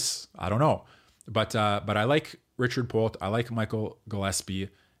it's this. I don't know. But I like Richard Polt. I like Michael Gillespie.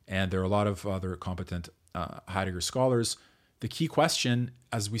 And there are a lot of other competent Heidegger scholars. The key question,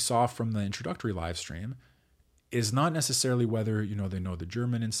 as we saw from the introductory live stream, is not necessarily whether, you know, they know the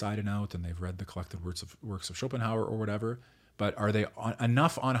German inside and out and they've read the collected works of Schopenhauer or whatever, but are they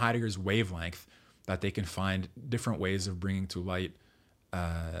enough on Heidegger's wavelength that they can find different ways of bringing to light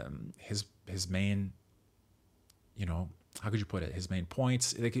his main, you know, how could you put it? His main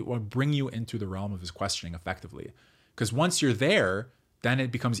points. They can bring you into the realm of his questioning effectively. Because once you're there, then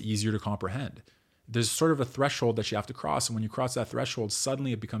it becomes easier to comprehend. There's sort of a threshold that you have to cross. And when you cross that threshold,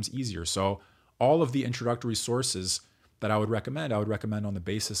 suddenly it becomes easier. So all of the introductory sources that I would recommend on the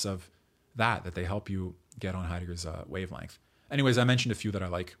basis of that they help you get on Heidegger's wavelength. Anyways, I mentioned a few that I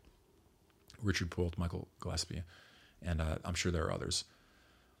like. Richard Polt, Michael Gillespie, and I'm sure there are others,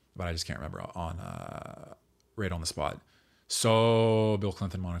 but I just can't remember right on the spot. So Bill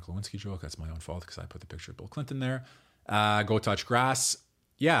Clinton, Monica Lewinsky joke. That's my own fault because I put the picture of Bill Clinton there. Go touch grass.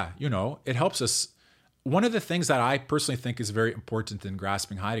 Yeah, you know, it helps us. One of the things that I personally think is very important in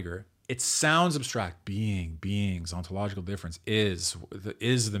grasping Heidegger, it sounds abstract. Beings, ontological difference, is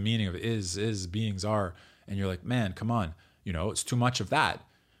the meaning of is, beings are. And you're like, man, come on. You know, it's too much of that.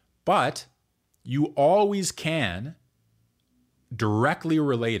 But you always can directly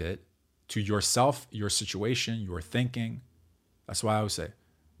relate it to yourself, your situation, your thinking. That's why I always say,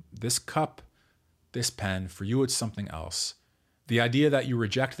 this cup, this pen, for you it's something else. The idea that you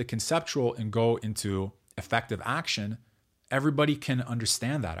reject the conceptual and go into effective action, everybody can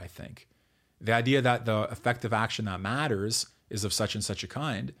understand that, I think. The idea that the effective action that matters is of such and such a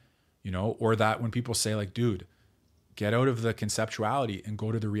kind, you know, or that when people say like, dude, get out of the conceptuality and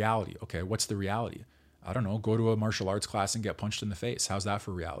go to the reality. Okay, what's the reality? I don't know, go to a martial arts class and get punched in the face. How's that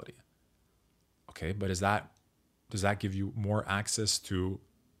for reality? Okay, but does that give you more access to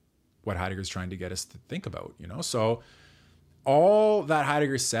what Heidegger's trying to get us to think about, you know? So all that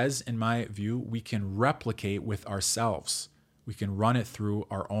Heidegger says, in my view, we can replicate with ourselves. We can run it through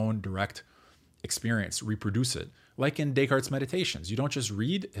our own direct experience, reproduce it. Like in Descartes' meditations, you don't just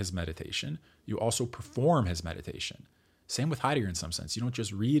read his meditation, you also perform his meditation. Same with Heidegger in some sense. You don't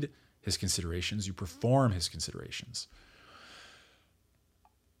just read his considerations, you perform his considerations.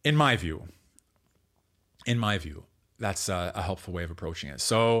 In my view, that's a helpful way of approaching it.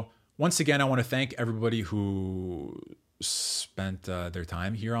 So once again, I want to thank everybody who spent their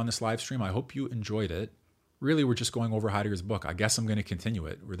time here on this live stream. I hope you enjoyed it. Really, we're just going over Heidegger's book. I guess I'm going to continue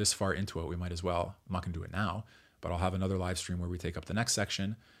it. We're this far into it, we might as well. I'm not going to do it now, but I'll have another live stream where we take up the next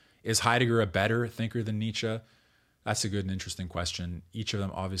section. Is Heidegger a better thinker than Nietzsche? That's a good and interesting question. Each of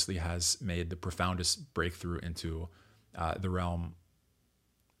them obviously has made the profoundest breakthrough into the realm,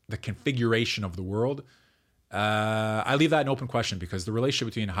 the configuration of the world. I leave that an open question because the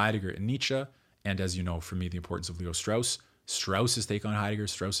relationship between Heidegger and Nietzsche, and as you know, for me, the importance of Leo Strauss, Strauss's take on Heidegger,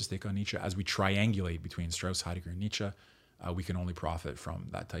 Strauss's take on Nietzsche, as we triangulate between Strauss, Heidegger, and Nietzsche, we can only profit from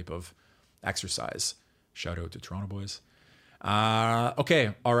that type of exercise. Shout out to Toronto boys.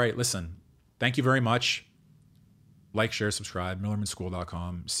 Okay, all right, listen. Thank you very much. Like, share, subscribe,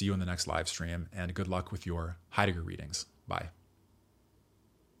 millermanschool.com. See you in the next live stream, and good luck with your Heidegger readings. Bye.